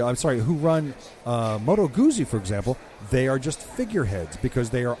Moto Guzzi, for example, they are just figureheads because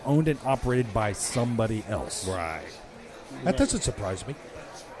they are owned and operated by somebody else. Right. That doesn't surprise me.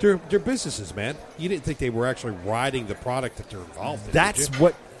 They're businesses, man. You didn't think they were actually riding the product that they're involved in. That's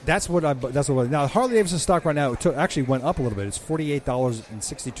what now Harley Davidson stock right now actually went up a little bit. It's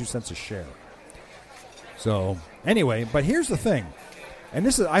 $48.62 a share. So anyway, but here's the thing, and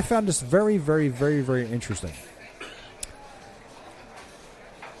I found this very, very, very, very interesting.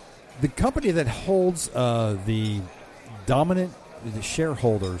 The company that holds the dominant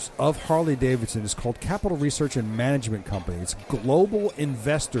shareholders of Harley Davidson is called Capital Research and Management Company. It's Global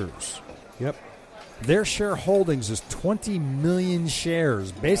Investors. Yep. Their shareholdings is 20 million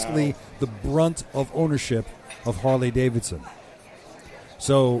shares, basically the brunt of ownership of Harley-Davidson.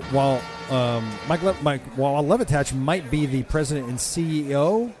 So while while Levitach might be the president and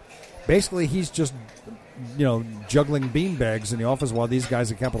CEO, basically he's just juggling beanbags in the office while these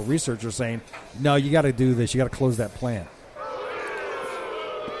guys at Capital Research are saying, no, you got to do this. You got to close that plant.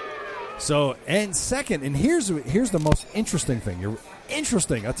 So, and second, and here's the most interesting thing.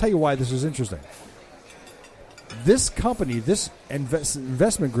 I'll tell you why this is interesting. This company, this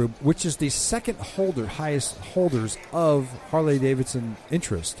investment group, which is the second highest holders of Harley-Davidson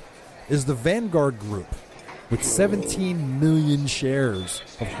interest, is the Vanguard Group with 17 million shares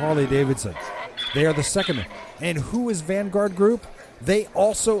of Harley-Davidson. They are the second. And who is Vanguard Group? They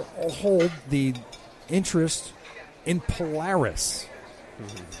also hold the interest in Polaris,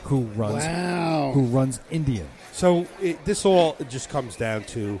 who runs Indian. So this all just comes down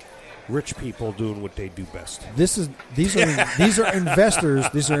to rich people doing what they do best. These are investors.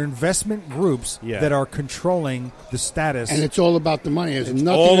 These are investment groups that are controlling the status, and it's all about the money. It's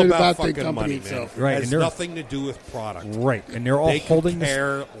nothing all about the fucking company money, itself. man. Right? It has nothing to do with product. Right, and they're all holding.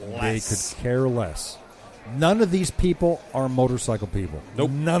 They could care less. None of these people are motorcycle people.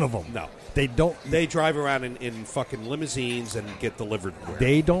 Nope. None of them. No. They don't. They drive around in fucking limousines and get delivered.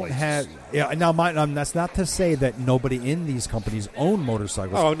 They don't have. Yeah. Now, that's not to say that nobody in these companies own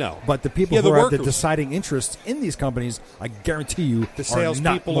motorcycles. Oh no. But the people who have the deciding interests in these companies, I guarantee you, the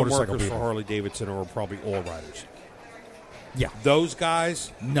salespeople and workers people. for Harley Davidson are probably all riders. Yeah. Those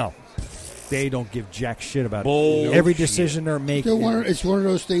guys, no. They don't give jack shit about it. Every decision they're making. It's one of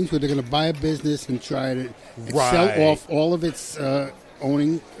those things where they're going to buy a business and try to sell off all of its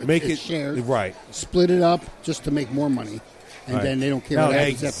owning, its shares, right? Split it up just to make more money, and then they don't care what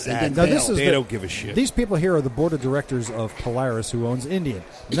happens. Exactly. They don't give a shit. These people here are the board of directors of Polaris, who owns Indian.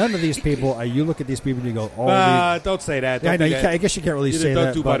 None of these people. You look at these people and you go, don't say that. I know. I guess you can't really say that.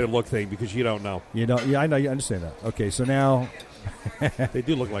 Don't do by the look thing because you don't know. You know. Yeah, I know. You understand that. Okay, so now they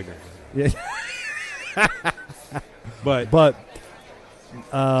do look like that. Yeah. but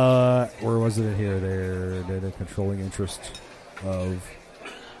where was it in here? They're the controlling interest of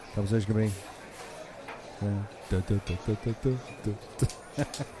compensation company.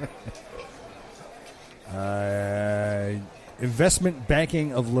 Investment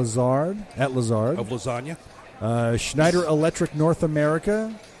banking of Lazard of Lasagna. Schneider Electric North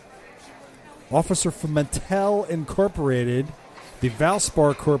America. Officer for Mattel Incorporated. The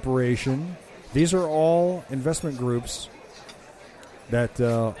Valspar Corporation. These are all investment groups that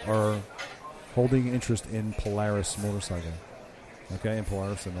are holding interest in Polaris motorcycle. Okay, in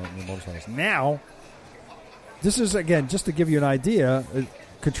Polaris and motorcycles. Now, this is, again, just to give you an idea,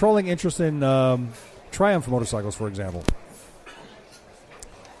 controlling interest in Triumph motorcycles, for example,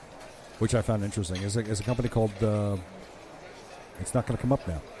 which I found interesting, is a company called, it's not going to come up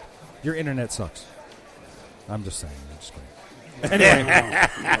now. Your internet sucks. I'm just saying. I'm just kidding. Anyway.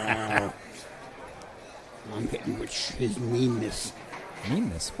 Wow. I'm getting his meanness.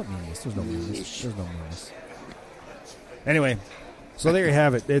 Meanness? What meanness? There's no meanness. There's no meanness. Anyway, so there you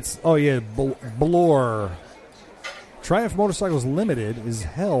have it. It's, Bloor. Triumph Motorcycles Limited is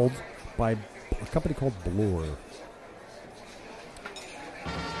held by a company called Bloor.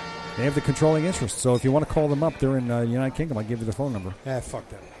 They have the controlling interest. So if you want to call them up, they're in the United Kingdom. I'll give you the phone number. Fuck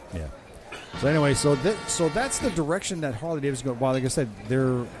that. Yeah. So anyway, so that's the direction that Harley-Davidson goes. Well, like I said,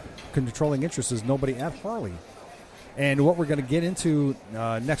 their controlling interest is nobody at Harley. And what we're going to get into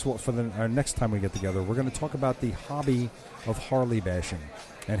next time we get together, we're going to talk about the hobby of Harley bashing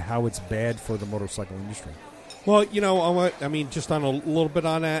and how it's bad for the motorcycle industry. Well, I mean, just on a little bit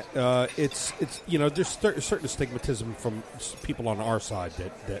on that, it's there's certain stigmatism from people on our side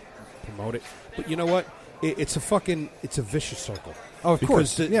that promote it. But you know what? It's a vicious circle. Oh, of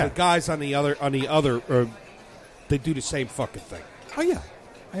course. The guys on the other, they do the same fucking thing. Oh yeah,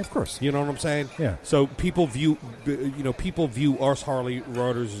 of course. You know what I'm saying? Yeah. So people view us Harley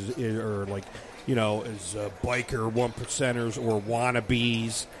riders as biker 1%ers or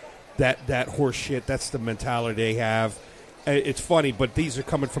wannabes. That horse shit. That's the mentality they have. It's funny, but these are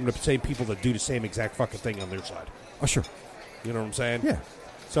coming from the same people that do the same exact fucking thing on their side. Oh sure. You know what I'm saying? Yeah.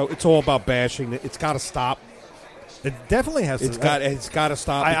 So it's all about bashing. It's got to stop. It definitely has to. It's got to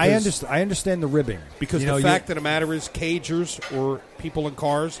stop. I understand the ribbing because the fact of the matter is, cagers or people in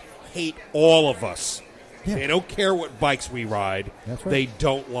cars hate all of us. Yeah. They don't care what bikes we ride. That's right. They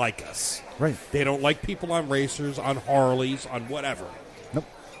don't like us. Right. They don't like people on racers, on Harleys, on whatever. Nope.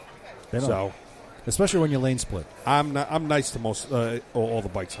 They don't. So, especially when you lane split. I'm nice to most all the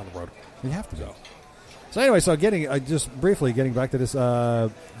bikes on the road. You have to go. So anyway, just briefly getting back to this,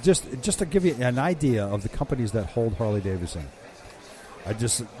 just to give you an idea of the companies that hold Harley Davidson. I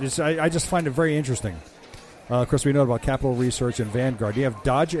just find it very interesting. Of course, we know about Capital Research and Vanguard. You have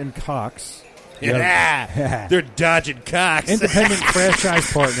Dodge and Cox. They're dodging Cox. Independent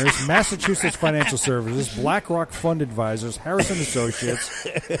Franchise Partners, Massachusetts Financial Services, BlackRock Fund Advisors, Harrison Associates,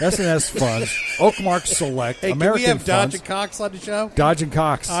 S&S Funds, Oakmark Select, Hey, American can we have Funds. Dodge and Cox on the show? Dodge and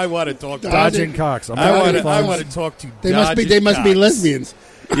Cox. I want to talk to Dodge and Cox. I American Funds. want to talk to They Dodge must be and Cox. lesbians.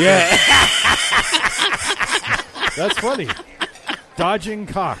 Yeah. That's funny. Dodging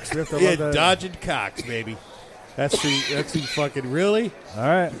Cox. We have to Yeah, let that- Dodge and Cox, baby. That's who fucking really. All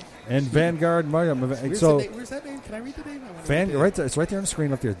right. And Vanguard. Where's So that name? Can I read the name? I wanna Van, read right there, it's right there on the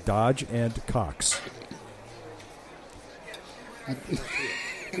screen up there. Dodge and Cox.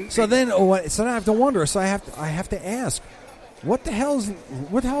 So then, so now I have to wonder. So I have to ask, what the hell's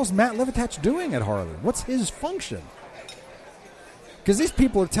Matt Levitach doing at Harley? What's his function? Because these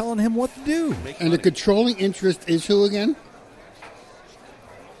people are telling him what to do. And the controlling interest is who again?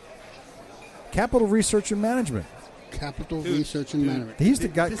 Capital Research and Management. Capital Research and Management. He's the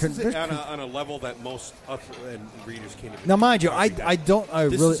guy. This is on a level that most us and readers can't even. Now, mind you, I comprehend. don't.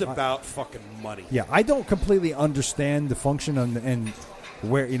 This is about fucking money. Yeah, I don't completely understand the function and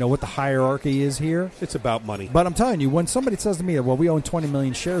where what the hierarchy is here. It's about money. But I'm telling you, when somebody says to me, "Well, we own 20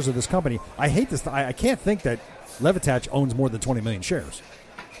 million shares of this company," I hate this. I can't think that Levitach owns more than 20 million shares.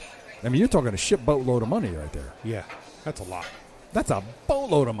 I mean, you're talking a shipboatload of money right there. Yeah, that's a lot. That's a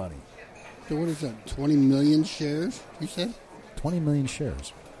boatload of money. So what is that? 20 million shares? You said? 20 million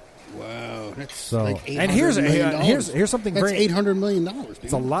shares. Wow, that's So, like $800 and here's something that's great. $800 million.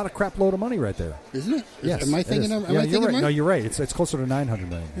 It's a lot of crap load of money right there. Isn't it? Yes. Am I it thinking? is. Am I you're thinking right. No, you're right. It's closer to 900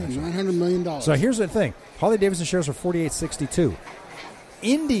 million. Yeah, actually. $900 million. So here's the thing: Harley Davidson shares are 48.62.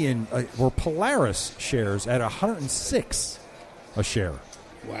 Indian or Polaris shares at 106 a share,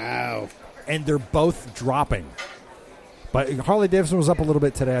 Wow. and they're both dropping. But Harley Davidson was up a little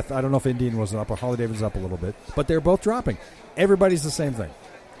bit today. I don't know if Indian was up or Harley Davidson's up a little bit, but they're both dropping. Everybody's the same thing.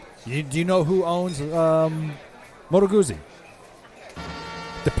 Do you know who owns Moto Guzzi?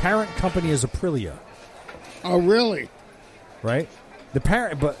 The parent company is Aprilia, Oh, really? right? The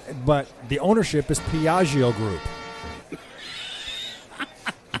parent, but the ownership is Piaggio Group.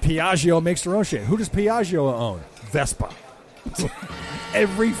 Piaggio makes their own shit. Who does Piaggio own? Vespa.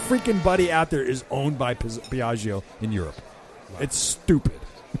 Every freaking buddy out there is owned by Piaggio in Europe. Wow. It's stupid.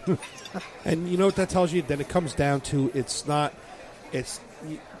 And you know what that tells you? Then it comes down to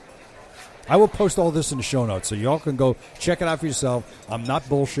I will post all this in the show notes so y'all can go check it out for yourself. I'm not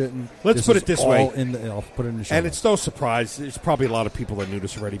bullshitting. Let's put it this way. I'll put it in the show and notes. it's no surprise. There's probably a lot of people that knew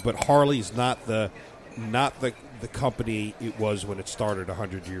this already, but Harley's not the company it was when it started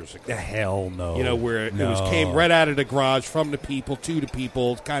 100 years ago. Hell no. Where it came right out of the garage from the people to the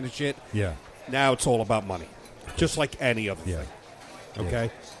people kind of shit. Yeah. Now it's all about money, just like any other thing.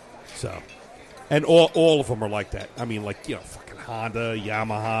 Okay, so, and all of them are like that. I mean, like fucking Honda,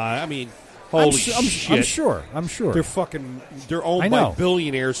 Yamaha. I mean, holy shit! I'm sure. They're owned by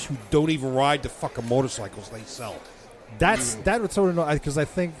billionaires who don't even ride the fucking motorcycles they sell. That would sort of because I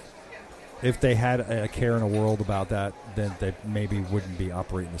think if they had a care in the world about that, then they maybe wouldn't be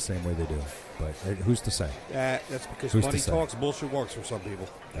operating the same way they do. But who's to say? That's because Who's money to say? talks, bullshit walks for some people.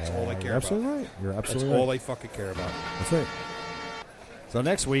 That's all they care about. Right. You're absolutely That's right. all they fucking care about. That's right. So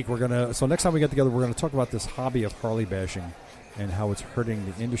next week next time we get together, we're gonna talk about this hobby of Harley bashing and how it's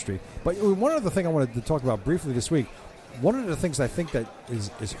hurting the industry. But one other thing I wanted to talk about briefly this week. One of the things I think that is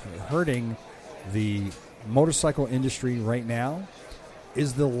hurting the motorcycle industry right now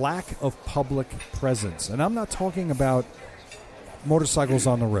is the lack of public presence. And I'm not talking about motorcycles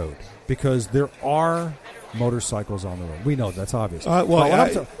on the road, because there are motorcycles on the road. We know that's obvious.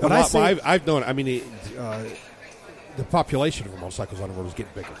 I've known. I mean, the population of motorcycles on the road is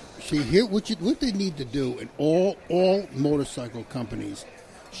getting bigger. See, here what they need to do, and all motorcycle companies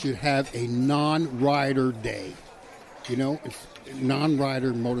should have a non-rider day. It's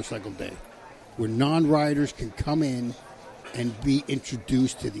non-rider motorcycle day, where non-riders can come in and be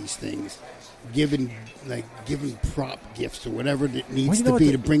introduced to these things, given prop gifts or whatever it needs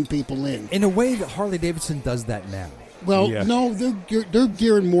to bring people in. In a way that Harley Davidson does that now. Well, no, they're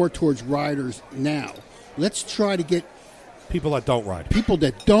gearing more towards riders now. Let's try to get people that don't ride. People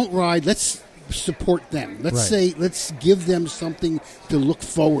that don't ride, let's support them. Let's give them something to look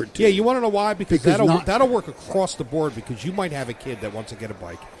forward to. Yeah, you want to know why? Because that'll work across the board, because you might have a kid that wants to get a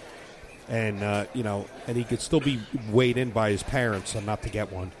bike. And, and he could still be weighed in by his parents and not to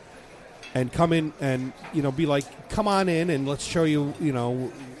get one. And come in and, be like, come on in and let's show you,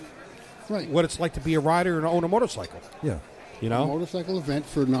 Right. what it's like to be a rider and own a motorcycle. Yeah. You A know, motorcycle event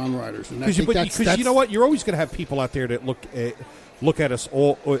for non-riders. And I because think that's you know what, you're always going to have people out there that look at us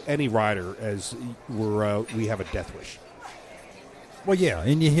all, or any rider, as we have a death wish. Well, yeah,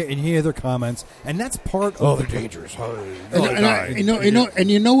 and you hear their comments, and that's part of they're dangerous. And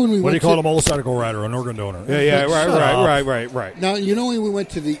you know when we What do you went call to, a motorcycle rider? An organ donor? Yeah, Shut up. right. Now you know when we went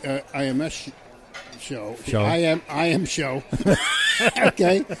to the IMS show, the I am show.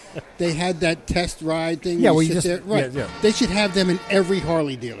 Okay, they had that test ride thing. Yeah, where well, you you sit just- there. Right. yeah. They should have them in every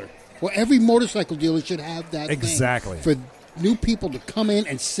Harley dealer. Well, every motorcycle dealer should have that. thing Exactly. for new people to come in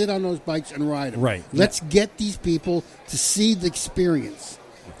and sit on those bikes and ride them. Right. Let's get these people to see the experience.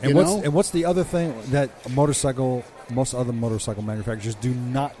 And you know? what's the other thing that most other motorcycle manufacturers do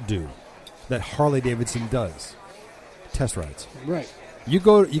not do that Harley Davidson does? Test rides. Right. You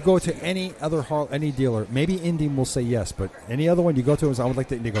go to any other any dealer. Maybe Indian will say yes, but any other one you go to is I would like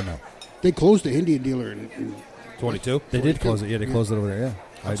to. They go no. They closed the Indian dealer in 22. They did close it. Yeah, they closed it over there. Yeah,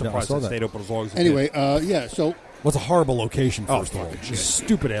 I'm I surprised saw it that. stayed open as long as it anyway. did. Yeah. So, What's a horrible location first of all? fucking shit.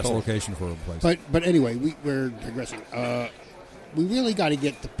 Stupid ass Totally. location for a place. but anyway, we're digressing. We really got to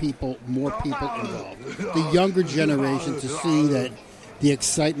get more people involved, the younger generation, to see that the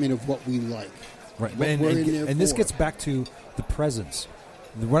excitement of what we like. Right, What and, we're and, in there and this for. gets back to the presence.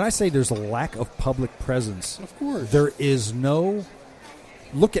 When I say there's a lack of public presence, Of course. there is no.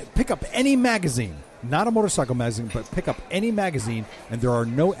 Pick up any magazine, not a motorcycle magazine, but pick up any magazine, and there are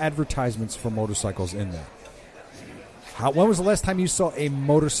no advertisements for motorcycles in there. When was the last time you saw a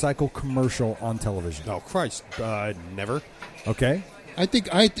motorcycle commercial on television? Oh Christ, never. Okay.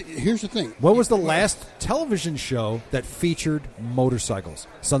 Here's the thing. What was the last television show that featured motorcycles?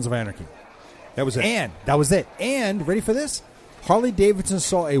 Sons of Anarchy. That was it. And that was it. And ready for this? Harley Davidson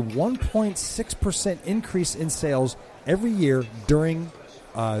saw a 1.6% increase in sales every year during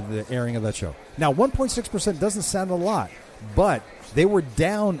the airing of that show. Now, 1.6% doesn't sound a lot, but they were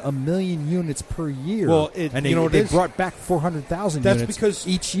down 1 million units per year. Well, and you know what it they is? brought back 400,000 That's units because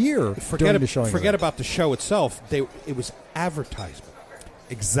each year. Forget during the showing of that. about the show itself. It was advertisement.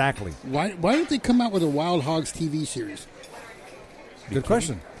 Exactly. Why don't they come out with a Wild Hogs TV series? Good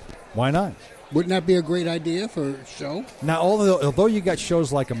question. Why not? Wouldn't that be a great idea for a show? Now, although you got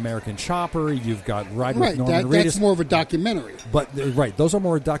shows like American Chopper, you've got Ride with Right. Norman That's Reedus. more of a documentary. But right, those are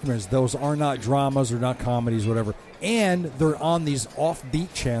more documentaries. Those are not dramas or not comedies, whatever. And they're on these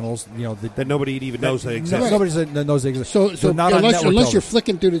offbeat channels, That nobody even knows they exist. Nobody knows they exist. So They're not on unless network you're television.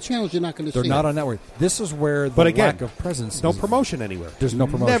 flicking through the channels, you're not going to see They're not it. on network. This is where the But again, lack of presence. No is. promotion anywhere. There's no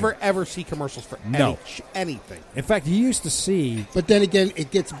promotion. Never ever see commercials for No. anything. In fact, you used to see But then again, it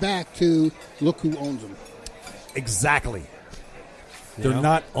gets back to look who owns them. exactly. They're know?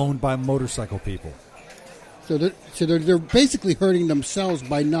 not owned by motorcycle people. So they're basically hurting themselves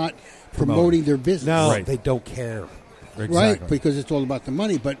by not promoting their business. No, Right. they don't care. Exactly. Right, because it's all about the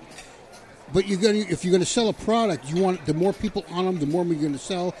money. But if you're going to sell a product, you want the more people on them, the more you're going to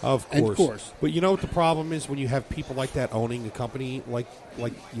sell. Of And course. But you know what the problem is when you have people like that owning a company like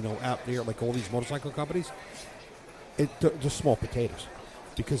out there, like all these motorcycle companies? They're just small potatoes.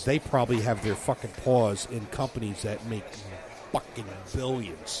 Because they probably have their fucking paws in companies that make fucking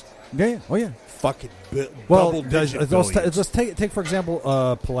billions. Yeah. Oh yeah. Fucking Well, double-digit let's billions. take for example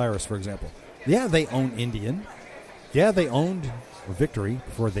Polaris, for example. Yeah, they own Indian. Yeah, they owned Victory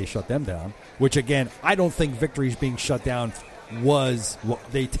before they shut them down. Which again, I don't think Victory's being shut down was what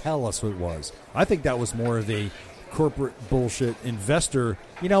they tell us it was. I think that was more of a corporate bullshit investor.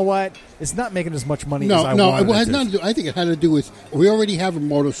 You know what? It's not making as much money as I No, wanted it has to. nothing to do. I think it had to do with we already have a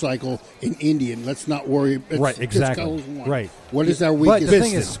motorcycle in Indian. Let's not worry. Right, Just exactly. go with one. Right. What is our But weakest? the thing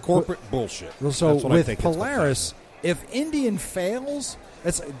Business, is- corporate bullshit. Well, so That's what I with think it's Polaris, if Indian fails,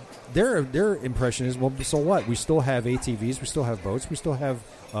 that's their impression is, well, so what? We still have ATVs, we still have boats, we still have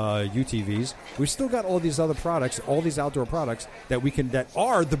UTVs, we still got all these other products, all these outdoor products that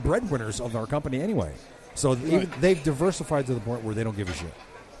are the breadwinners of our company anyway. So even they've diversified to the point where they don't give a shit.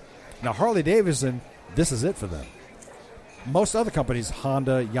 Now Harley Davidson, this is it for them. Most other companies,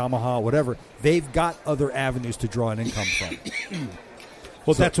 Honda, Yamaha, whatever, they've got other avenues to draw an income from.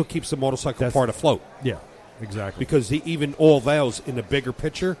 Well, that's what keeps the motorcycle part afloat. Yeah, exactly. Because even all those in the bigger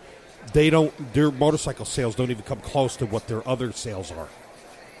picture, their motorcycle sales don't even come close to what their other sales are.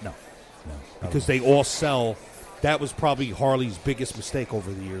 No. Because they all sell. That was probably Harley's biggest mistake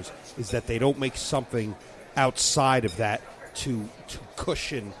over the years, is that they don't make something outside of that to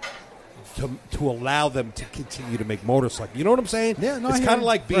cushion, to allow them to continue to make motorcycles. You know what I'm saying? Yeah, no, I it's hear kind of you.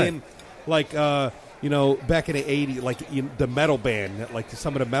 like being like back in the 80s, like the metal band, like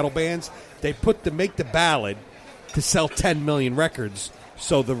some of the metal bands, they make the ballad to sell 10 million records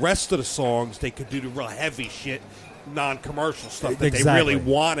So the rest of the songs, they could do the real heavy shit, non-commercial stuff that Exactly. they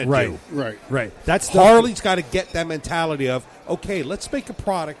really want to Right. do. Right. That's Harley's got to get that mentality of, okay, let's make a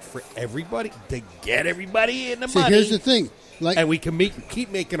product for everybody to get everybody in the See, money. here's the thing. Like, and we can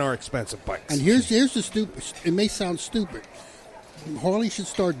keep making our expensive bikes. and here's the stupid. It may sound stupid. Harley should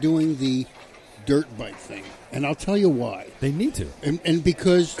start doing the dirt bike thing, and I'll tell you why. They need to. And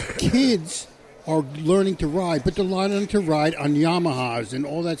because kids are learning to ride, but they're learning to ride on Yamahas and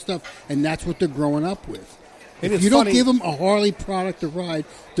all that stuff, and that's what they're growing up with. And If it's you don't funny- give them a Harley product to ride,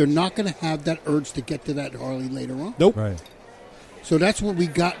 they're not going to have that urge to get to that Harley later on. Nope. Right. So that's what we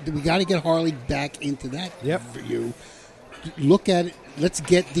got. We got to get Harley back into that Yep. view. Look at it. Let's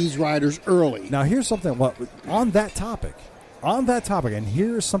get these riders early. Now, here's something. Well, on that topic, and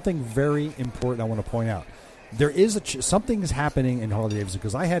here's something very important I want to point out. There is something's happening in Harley Davidson,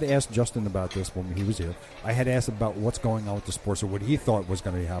 because I had asked Justin about this when he was here. I had asked about what's going on with the sports, or what he thought was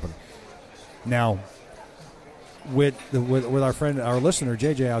going to be happening. Now, with our friend, our listener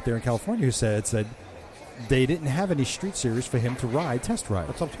JJ out there in California, who said they didn't have any street series for him to test ride.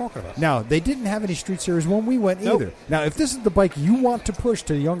 That's what I'm talking about. Now, they didn't have any street series when we went Nope. either. Now, if this is the bike you want to push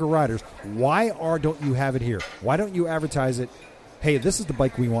to the younger riders, why don't you have it here? Why don't you advertise it, hey, this is the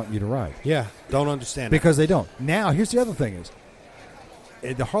bike we want you to ride? Yeah, don't understand Because they don't. Now, here's the other thing is,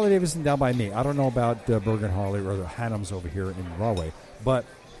 the Harley Davidson down by me, I don't know about Bergen Harley or the Hannums over here in Rahway, but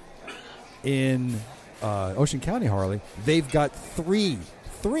in Ocean County Harley, they've got three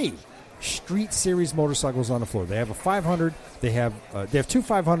street series motorcycles on the floor. They have a 500, they have two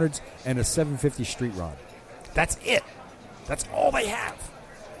 500s and a 750 street rod. That's it. That's all they have.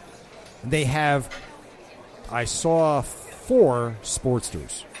 They have, I saw 4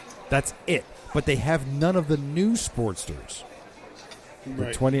 Sportsters. That's it. But they have none of the new Sportsters. The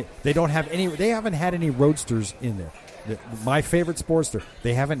Right. 20. They don't have any. They haven't had any Roadsters in there. My favorite Sportster.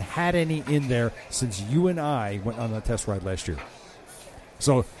 They haven't had any in there since you and I went on a test ride last year.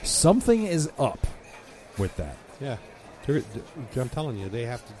 So something is up with that. Yeah. I'm telling you, they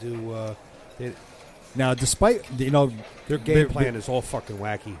have to do... Now, despite their game plan is all fucking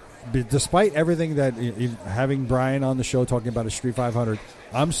wacky. Despite everything that having Brian on the show talking about a Street 500,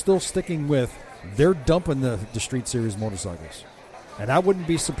 I'm still sticking with they're dumping the Street Series motorcycles, and I wouldn't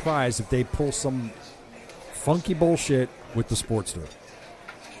be surprised if they pull some funky bullshit with the Sportster.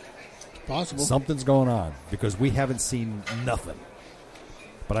 Possible. Something's going on because we haven't seen nothing.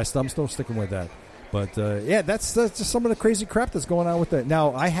 But I'm still sticking with that. But yeah, that's just some of the crazy crap that's going on with that.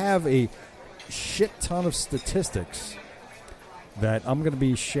 Now I have a shit ton of statistics that I'm going to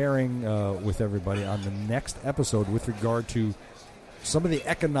be sharing with everybody on the next episode with regard to some of the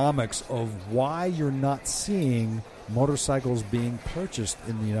economics of why you're not seeing motorcycles being purchased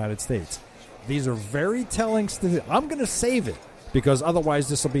in the United States. These are very telling statistics. I'm going to save it because otherwise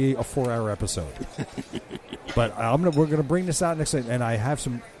this will be a 4-hour episode. But we're going to bring this out next week, and I have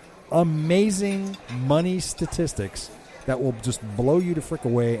some amazing money statistics that will just blow you to frick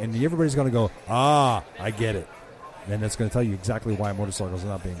away, and everybody's going to go, I get it. And that's going to tell you exactly why motorcycles are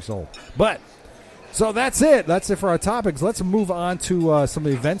not being sold. But, so that's it. That's it for our topics. Let's move on to some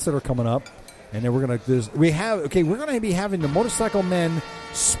of the events that are coming up. And then we're going to be having the Motorcycle Men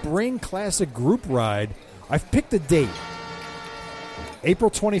Spring Classic Group Ride. I've picked a date. April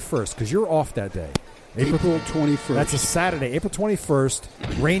 21st, because you're off that day. April 21st. That's a Saturday, April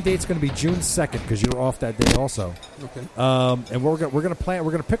 21st. Rain date's going to be June 2nd because you're off that day also. Okay. And we're going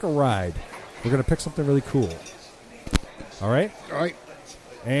to pick a ride. We're going to pick something really cool. All right? All right.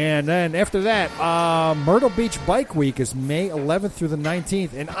 And then after that, Myrtle Beach Bike Week is May 11th through the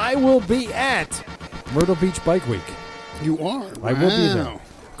 19th, and I will be at Myrtle Beach Bike Week. You are? I will be there.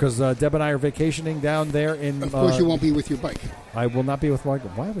 Because Deb and I are vacationing down there in... Of course you won't be with your bike. I will not be with my...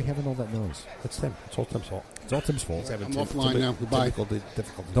 Why are we having all that noise? That's Tim. It's all Tim's fault. It's all Tim's fault. I'm offline now. Goodbye.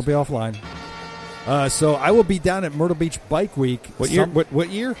 Difficulties. Don't be offline. So I will be down at Myrtle Beach Bike Week. What year? What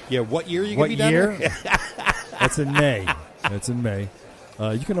year? Yeah, what year are you going to be down year? there? That's in May. That's in May.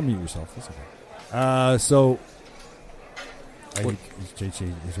 You can unmute yourself. That's okay. So...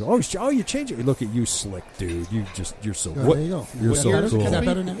 you changed it. Look at you, slick dude. You're so There you go. You're so Is cool. that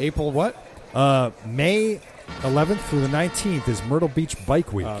better now? April what? May 11th through the 19th is Myrtle Beach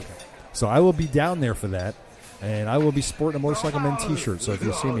Bike Week. Okay. So I will be down there for that. And I will be sporting a Motorcycle Men t-shirt. So if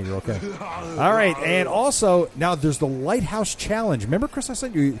you see me, you're okay. All right. And also, now there's the Lighthouse Challenge. Remember, Chris, I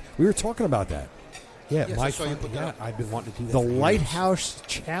said we were talking about that. Yeah, Yes, I saw you put that up. I've been wanting to do that. The for years. Lighthouse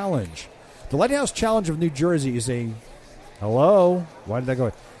Challenge. The Lighthouse Challenge of New Jersey is a... Hello? Why did I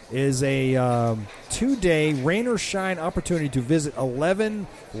go? is a 2-day rain or shine opportunity to visit 11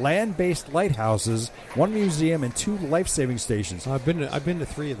 land-based lighthouses, 1 museum, and 2 life-saving stations. I've been to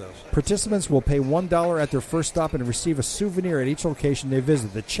 3 of those. Participants will pay $1 at their first stop and receive a souvenir at each location they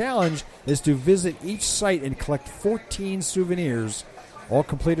visit. The challenge is to visit each site and collect 14 souvenirs. All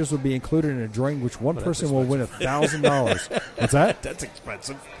completers will be included in a drawing, which one person will win $1,000. What's that? That's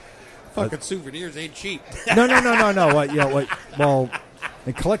expensive. Fucking souvenirs ain't cheap. No. Well,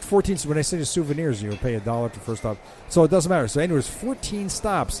 and collect 14. When I say the souvenirs, you'll pay $1 at the first stop. So it doesn't matter. So anyways, 14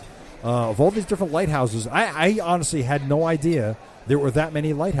 stops of all these different lighthouses. I honestly had no idea there were that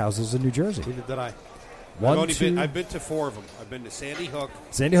many lighthouses in New Jersey. Neither did I. I've been to 4 of them. I've been to Sandy Hook.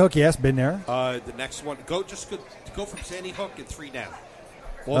 Sandy Hook, yes, been there. The next one, go from Sandy Hook and 3 down,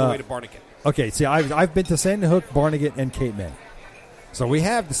 all the way to Barnegat. Okay, see, I've been to Sandy Hook, Barnegat, and Cape May. So we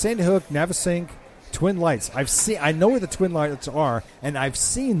have the Sandy Hook, Navesink, Twin Lights. I know where the Twin Lights are, and I've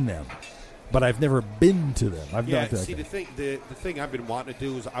seen them, but I've never been to them. The thing I've been wanting to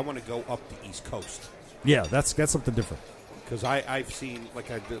do is I want to go up the East Coast. Yeah, that's something different. Because I've seen,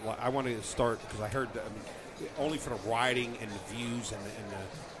 I want to start, because I heard, only for the riding and the views and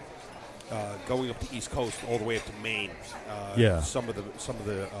going up the East Coast all the way up to Maine. Some of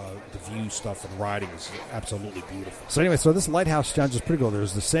the view stuff and riding is absolutely beautiful. So anyway, this lighthouse challenge is pretty cool.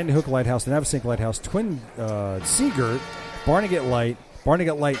 There's the Sandy Hook Lighthouse, the Navesink Lighthouse, Twin Seagirt, Barnegat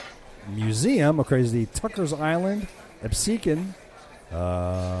Light Museum, the Tucker's Island, Absecon.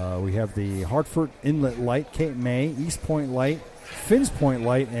 We have the Hartford Inlet Light, Cape May, East Point Light, Finns Point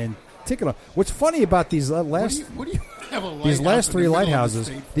Light, and Ticketah. What's funny about these last 3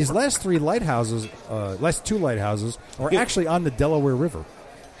 lighthouses? These last 2 lighthouses are actually on the Delaware River.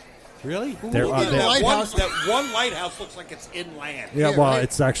 Really? That one lighthouse looks like it's inland. Yeah, well,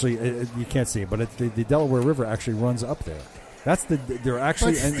 it's actually you can't see it, but the Delaware River actually runs up there. They're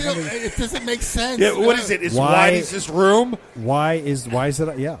actually. But still, it doesn't make sense. Yeah, what is it? As wide as this room? Why is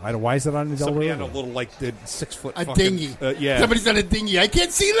it? Yeah, why is it on the Delaware River? Somebody had a little 6-foot a dinghy. Yeah, somebody's on a dinghy. I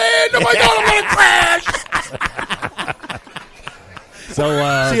can't see land. Oh my god, I'm gonna crash.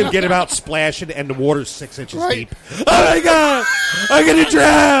 So see him get him out splashing, and the water's 6 inches deep. Oh my god, I'm gonna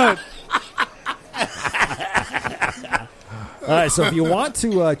drown. All right, so if you want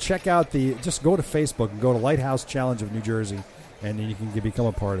to check out just go to Facebook and go to Lighthouse Challenge of New Jersey, and then you can become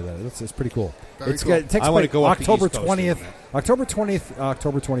a part of that. It's pretty cool. Very cool. It takes I want to go up October the East 20th, October 20th,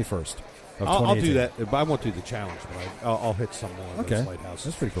 October 21st. I'll do that, but I won't do the challenge. But I'll hit some more of those lighthouses.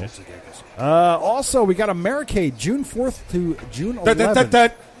 That's pretty cool. Also, we got Americade, June 4th to June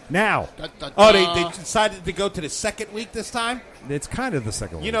 11th. Now. They decided to go to the second week this time? It's kind of the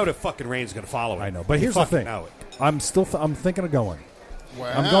second week. You know the fucking rain's going to follow it. I know, but here's the thing. I'm thinking of going.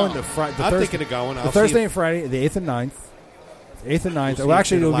 Wow. I'm going to Friday. I'm thinking of going. The Thursday and Friday, the 8th and 9th. 8th and 9th. Well,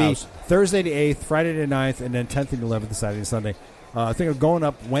 actually, it'll be Thursday the 8th, Friday the 9th, and then 10th and 11th, Saturday and Sunday. I think of going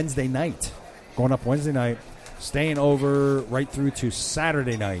up Wednesday night. Staying over right through to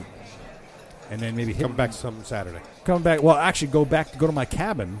Saturday night. And then maybe come back some Saturday. Come back. Well, actually, go to my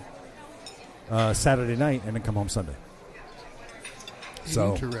cabin Saturday night, and then come home Sunday.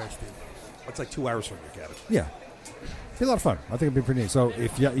 So interesting. It's like 2 hours from your cabin. Yeah, it'd be a lot of fun. I think it'd be pretty neat. So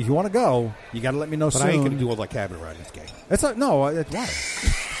if you want to go, you got to let me know soon. But I ain't going to do all that cabin riding. It's gay. It's not. No, it's why?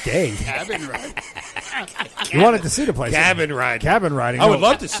 Gay cabin ride. You wanted to see the place. Cabin riding. I would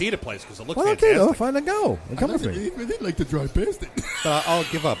love to see the place because it looks fantastic. Okay, though, fine, then go. Come with me. They'd like to drive past it. But I'll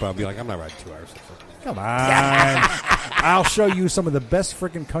give up. I'll be like, I'm not riding 2 hours. Come on. I'll show you some of the best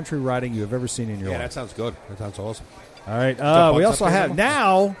freaking country riding you have ever seen in your life. Yeah, that sounds good. That sounds awesome. All right. We also have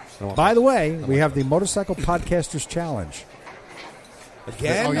now, by the way, we have the Motorcycle Podcasters Challenge.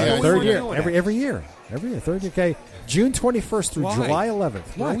 Again? Oh, yeah. Third year. Every year. Third year. Okay. June 21st through July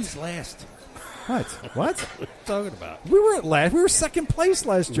 11th. We're always last. What? What are you talking about? We were at last. We were second place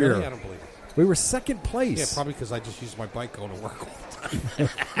last year. Really? I don't believe it. We were second place. Yeah, probably because I just used my bike going to work all the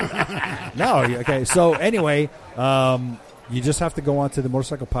time. No, okay. So anyway, you just have to go onto the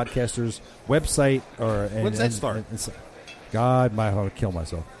Motorcycle Podcasters website. When's that start? God, I want to kill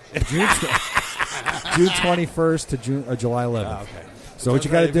myself. June 21st to July 11th. Oh, okay. So what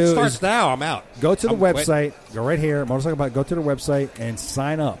you got to do starts is now. I'm out. Go to the website. Go right here, Motorcycle Podcast. Go to the website and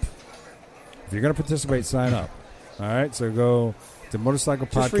sign up. If you're going to participate, sign up. All right. So go to Motorcycle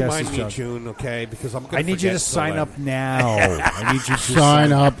Podcasters. Just remind me, June, okay? Because I'm. I need you to sign up now. I need you to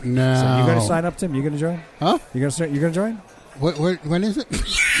sign up now. So you going to sign up, Tim? You going to join? Huh? You going to join? When is it?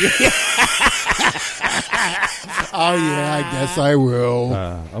 Oh yeah, I guess I will.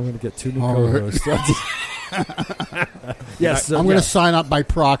 I'm going to get 2 new co-hosts. Yes, I'm going to sign up by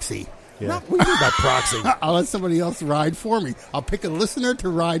proxy. Yeah. What do you mean by proxy? I'll let somebody else ride for me. I'll pick a listener to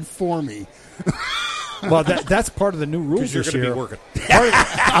ride for me. Well, that's part of the new rules You're this going to year. be working.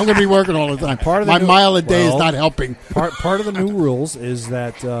 I'm going to be working all the time. Part of the My new- mile a day is well, not helping. Part of the new rules is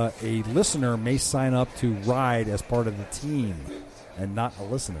that a listener may sign up to ride as part of the team and not a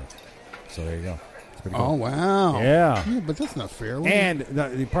listener. So there you go. It's pretty cool. Oh, wow. Yeah. But that's not fair. And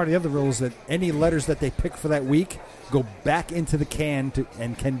the part of the other rule is that any letters that they pick for that week go back into the can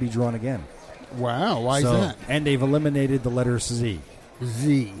and can be drawn again. Wow. Why is So- that? And they've eliminated the letter Z.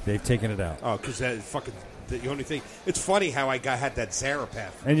 Z. They've taken it out. Oh, because that fucking the only thing. It's funny how I had that Zarapath.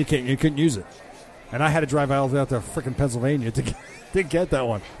 And you couldn't use it. And I had to drive out to freaking Pennsylvania to get that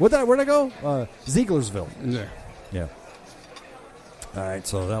one. Where'd I go? Zieglersville. Yeah. Yeah. All right,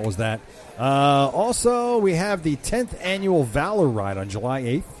 so that was that. Also, we have the 10th annual Valor Ride on July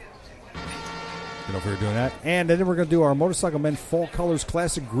 8th. Don't know if we were doing that. And then we're going to do our Motorcycle Men Fall Colors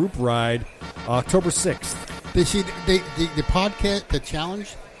Classic Group Ride October 6th. The podcast, the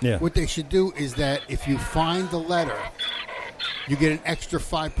challenge, Yeah. what they should do is that if you find the letter, you get an extra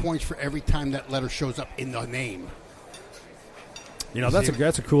 5 points for every time that letter shows up in the name. You know,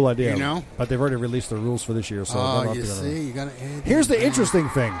 that's a cool idea. You know? But they've already released the rules for this year. So I don't know if you they're gonna- see, you got to add. Here's the interesting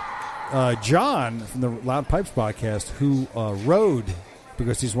thing. John from the Loud Pipes podcast, who rode,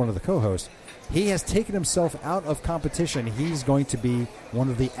 because he's one of the co-hosts, he has taken himself out of competition. He's going to be one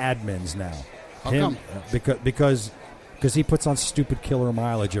of the admins now. How come? Because he puts on stupid killer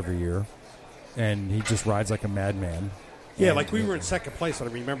mileage every year, and he just rides like a madman. Yeah, And- like we were in second place, and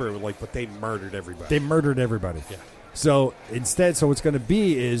I remember, but they murdered everybody. They murdered everybody. Yeah. So instead, so what's going to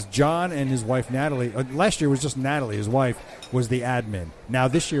be is John and his wife Natalie. Last year was just Natalie. His wife was the admin. Now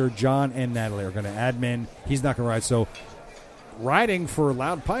this year, John and Natalie are going to admin. He's not going to ride. So riding for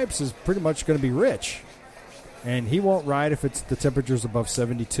Loud Pipes is pretty much going to be Rich, and he won't ride if the temperature's above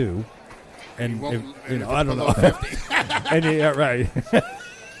 72. And if, I don't know. And right.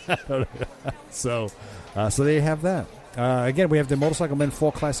 So they have that. Again, we have the Motorcycle Men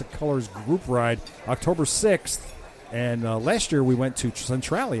Fall Classic Colors Group Ride October 6th. And last year we went to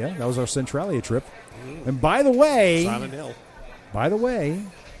Centralia. That was our Centralia trip. And by the way, Silent Hill.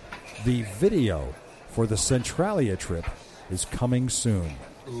 The video for the Centralia trip is coming soon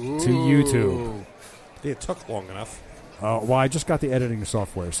to YouTube. It took long enough. Well, I just got the editing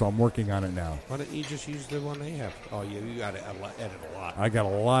software, so I'm working on it now. Why don't you just use the one they have? Oh, yeah, you got to edit a lot. I got a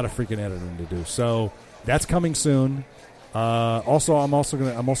lot of freaking editing to do. So that's coming soon. Also, I'm also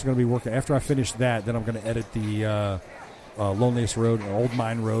gonna be working after I finish that. Then I'm gonna edit the Loneliest Road, Old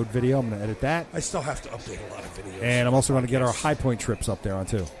Mine Road video. I'm gonna edit that, I still have to update a lot of videos. and I'm also gonna get our High Point trips up there on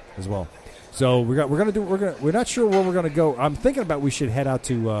too as well. So we're not sure where we're gonna go. I'm thinking about we should head out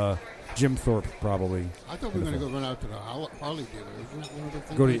to Jim Thorpe probably. I thought we were going to go run out to the Harley dealer. Isn't that one of the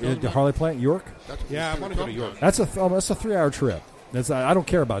things Go we to talked the about? Harley plant, York. That's what Yeah, I we want to go to talked York. about. That's a 3-hour trip. I don't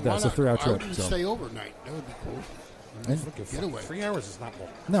care about that. Why It's a not? 3-hour I trip. would So. stay overnight. That would be cool. Looking for Getaway. 3 hours is not long.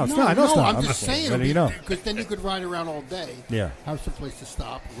 No, it's not. I know it's not. I'm just saying. letting you know. Because then you could ride around all day. Yeah. Have some place to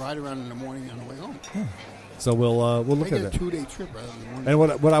stop. Ride around in the morning on the way home. So we'll look Make at it it. a 2-day trip rather than one.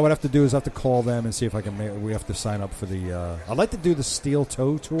 And what I would have to do is have to call them and see if I can. We have to sign up for the. I'd like to do the Steel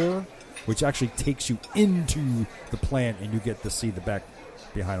Toe Tour, which actually takes you into the plant and you get to see the back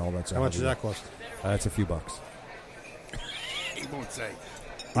behind all that stuff. How much does that cost? It's a few bucks. He won't say.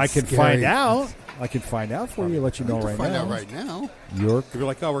 I can scary. find out. I can find out for you. Let you know You can right find now. out right now. York. If you're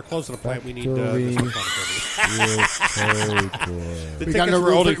like, oh, we're closing the plant, we need Factory. this much money. The We got tickets no were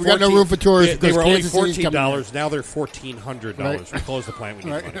room only for- we got no room for tourists They because were only Kansas City's coming $14. Now they're $1,400. Right. We closed the plant. We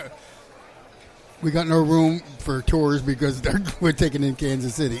need Right. money. We got no room for tours because we're taking in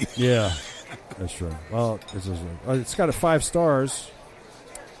Kansas City. Yeah, that's true. Well, it's got a 5 stars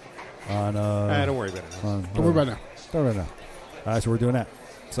on. Don't worry about it. on Don't worry about it now. Don't worry now. So we're doing that.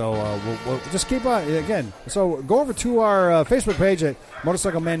 So we'll just keep on again. So go over to our Facebook page at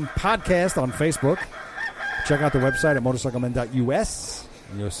Motorcycle Men Podcast on Facebook. Check out the website at motorcyclemen.us.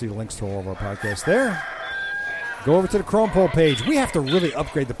 You'll see the links to all of our podcasts there. Go over to the Chrome Poll page. We have to really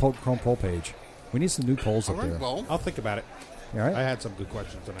upgrade the Chrome Poll page. We need some new polls All up right, there. well, I'll think about it. All right. I had some good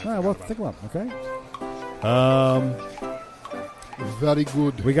questions. And All right. Well, think about it. Okay. very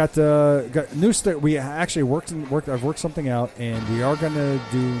good. We got new we actually worked. I've worked something out, and we are going to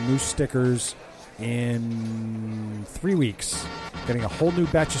do new stickers in 3 weeks. Getting a whole new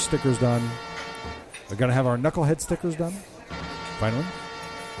batch of stickers done. We're going to have our knucklehead stickers done finally.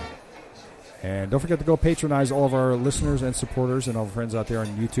 And don't forget to go patronize all of our listeners and supporters and all our friends out there on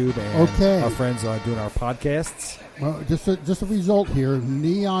YouTube and Okay. our friends doing our podcasts. Well, just a result here.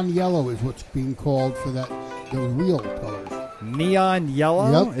 Neon yellow is what's being called for those wheel colors. Neon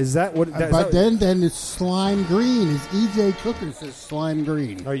yellow? Yep. Is that what? But then it's slime green. It's EJ Cooker says slime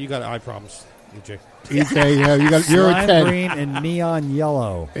green. Oh, you got eye problems, EJ. EJ, yeah, you're a slime 10. green and neon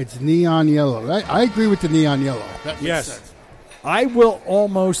yellow. It's neon yellow. I agree with the neon yellow. That makes Yes. sense. I will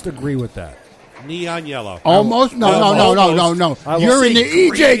almost agree with that. Neon yellow. Almost? No. You're in the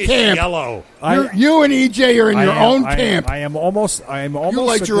EJ camp. Yellow. You and EJ are in your own camp. I am almost. You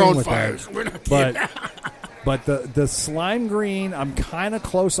light your agreeing own with fires. that. We're not But the slime green, I'm kind of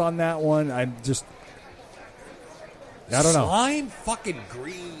close on that one. I'm just. I don't know. Slime fucking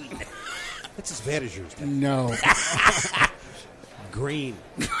green. That's as bad as yours. Ted. No. Green.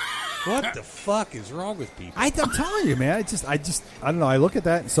 What the fuck is wrong with people? I'm telling you, man. I don't know. I look at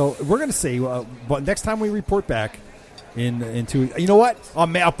that. So we're gonna see. But next time we report back in 2 weeks, you know what?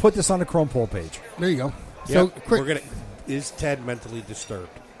 I'll put this on the Chrome poll page. There you go. Yep, So, Chris, is Ted mentally disturbed?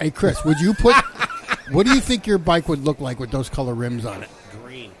 hey, Chris, would you put... what do you think your bike would look like with those color rims on it?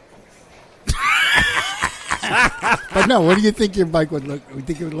 Green. But no, what do you think your bike would look... Would you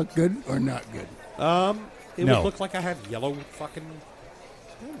think it would look good or not good? It No. would look like I had yellow fucking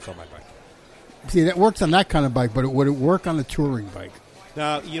rims on my bike. See, that works on that kind of bike, but would it work on a touring bike?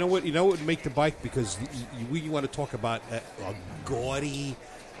 Now, you know what? You know what would make the bike, because we want to talk about a gaudy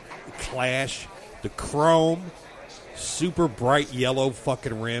Clash, the chrome, super bright yellow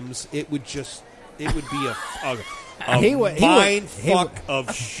fucking rims. It would be a mind fuck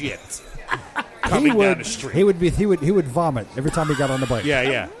of shit coming down the street. He would vomit every time he got on the bike.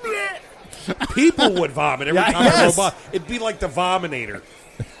 Yeah. People would vomit every time I go by. It'd be like the Vominator.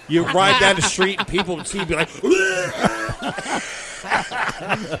 You ride down the street and people would see you be like,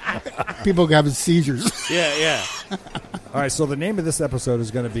 People having seizures. yeah. All right. So the name of this episode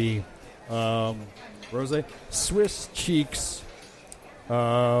is going to be Rose Swiss Cheeks,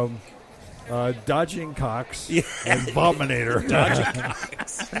 Dodging Cocks, and Vominator.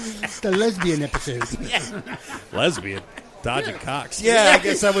 The lesbian episode. Lesbian. Dodging cocks. Yeah, I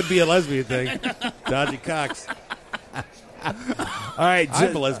guess that would be a lesbian thing. Dodging cocks. All right.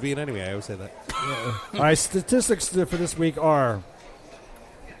 I'm a lesbian anyway. I always say that. All right. Statistics for this week are.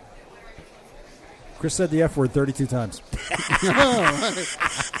 Chris said the F word 32 times.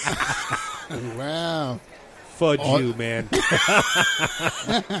 Wow. Fudge you, man.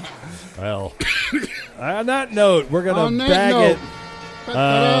 Well, on that note, we're going to bag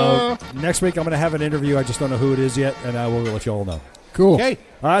it. Next week, I'm going to have an interview. I just don't know who it is yet, and I will let you all know. Cool. Okay.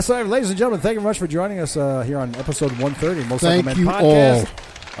 So, ladies and gentlemen, thank you very much for joining us here on episode 130 Thank Men you Podcast.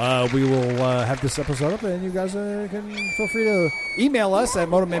 We will have this episode up, and you guys can feel free to email us at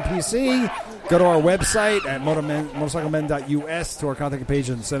MotoMenPC. Go to our website at motorcyclemen.us to our contact page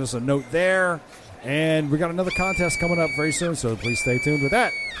and send us a note there. And we got another contest coming up very soon, so please stay tuned with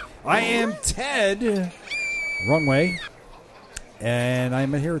that. I am Ted, wrong way, and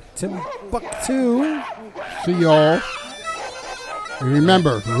I'm here with Timbuktu. See y'all. And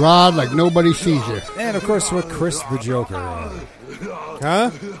remember, ride like nobody sees you. And, of course, with Chris the Joker.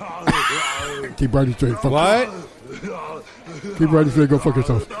 Huh? Keep riding straight. Fuck What? Keep riding straight. Go fuck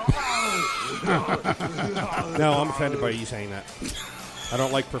yourself. No, I'm offended by you saying that. I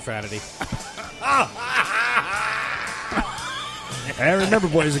don't like profanity. And remember,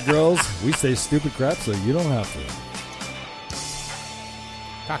 boys and girls, we say stupid crap so you don't have to.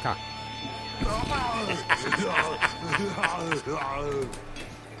 Caca.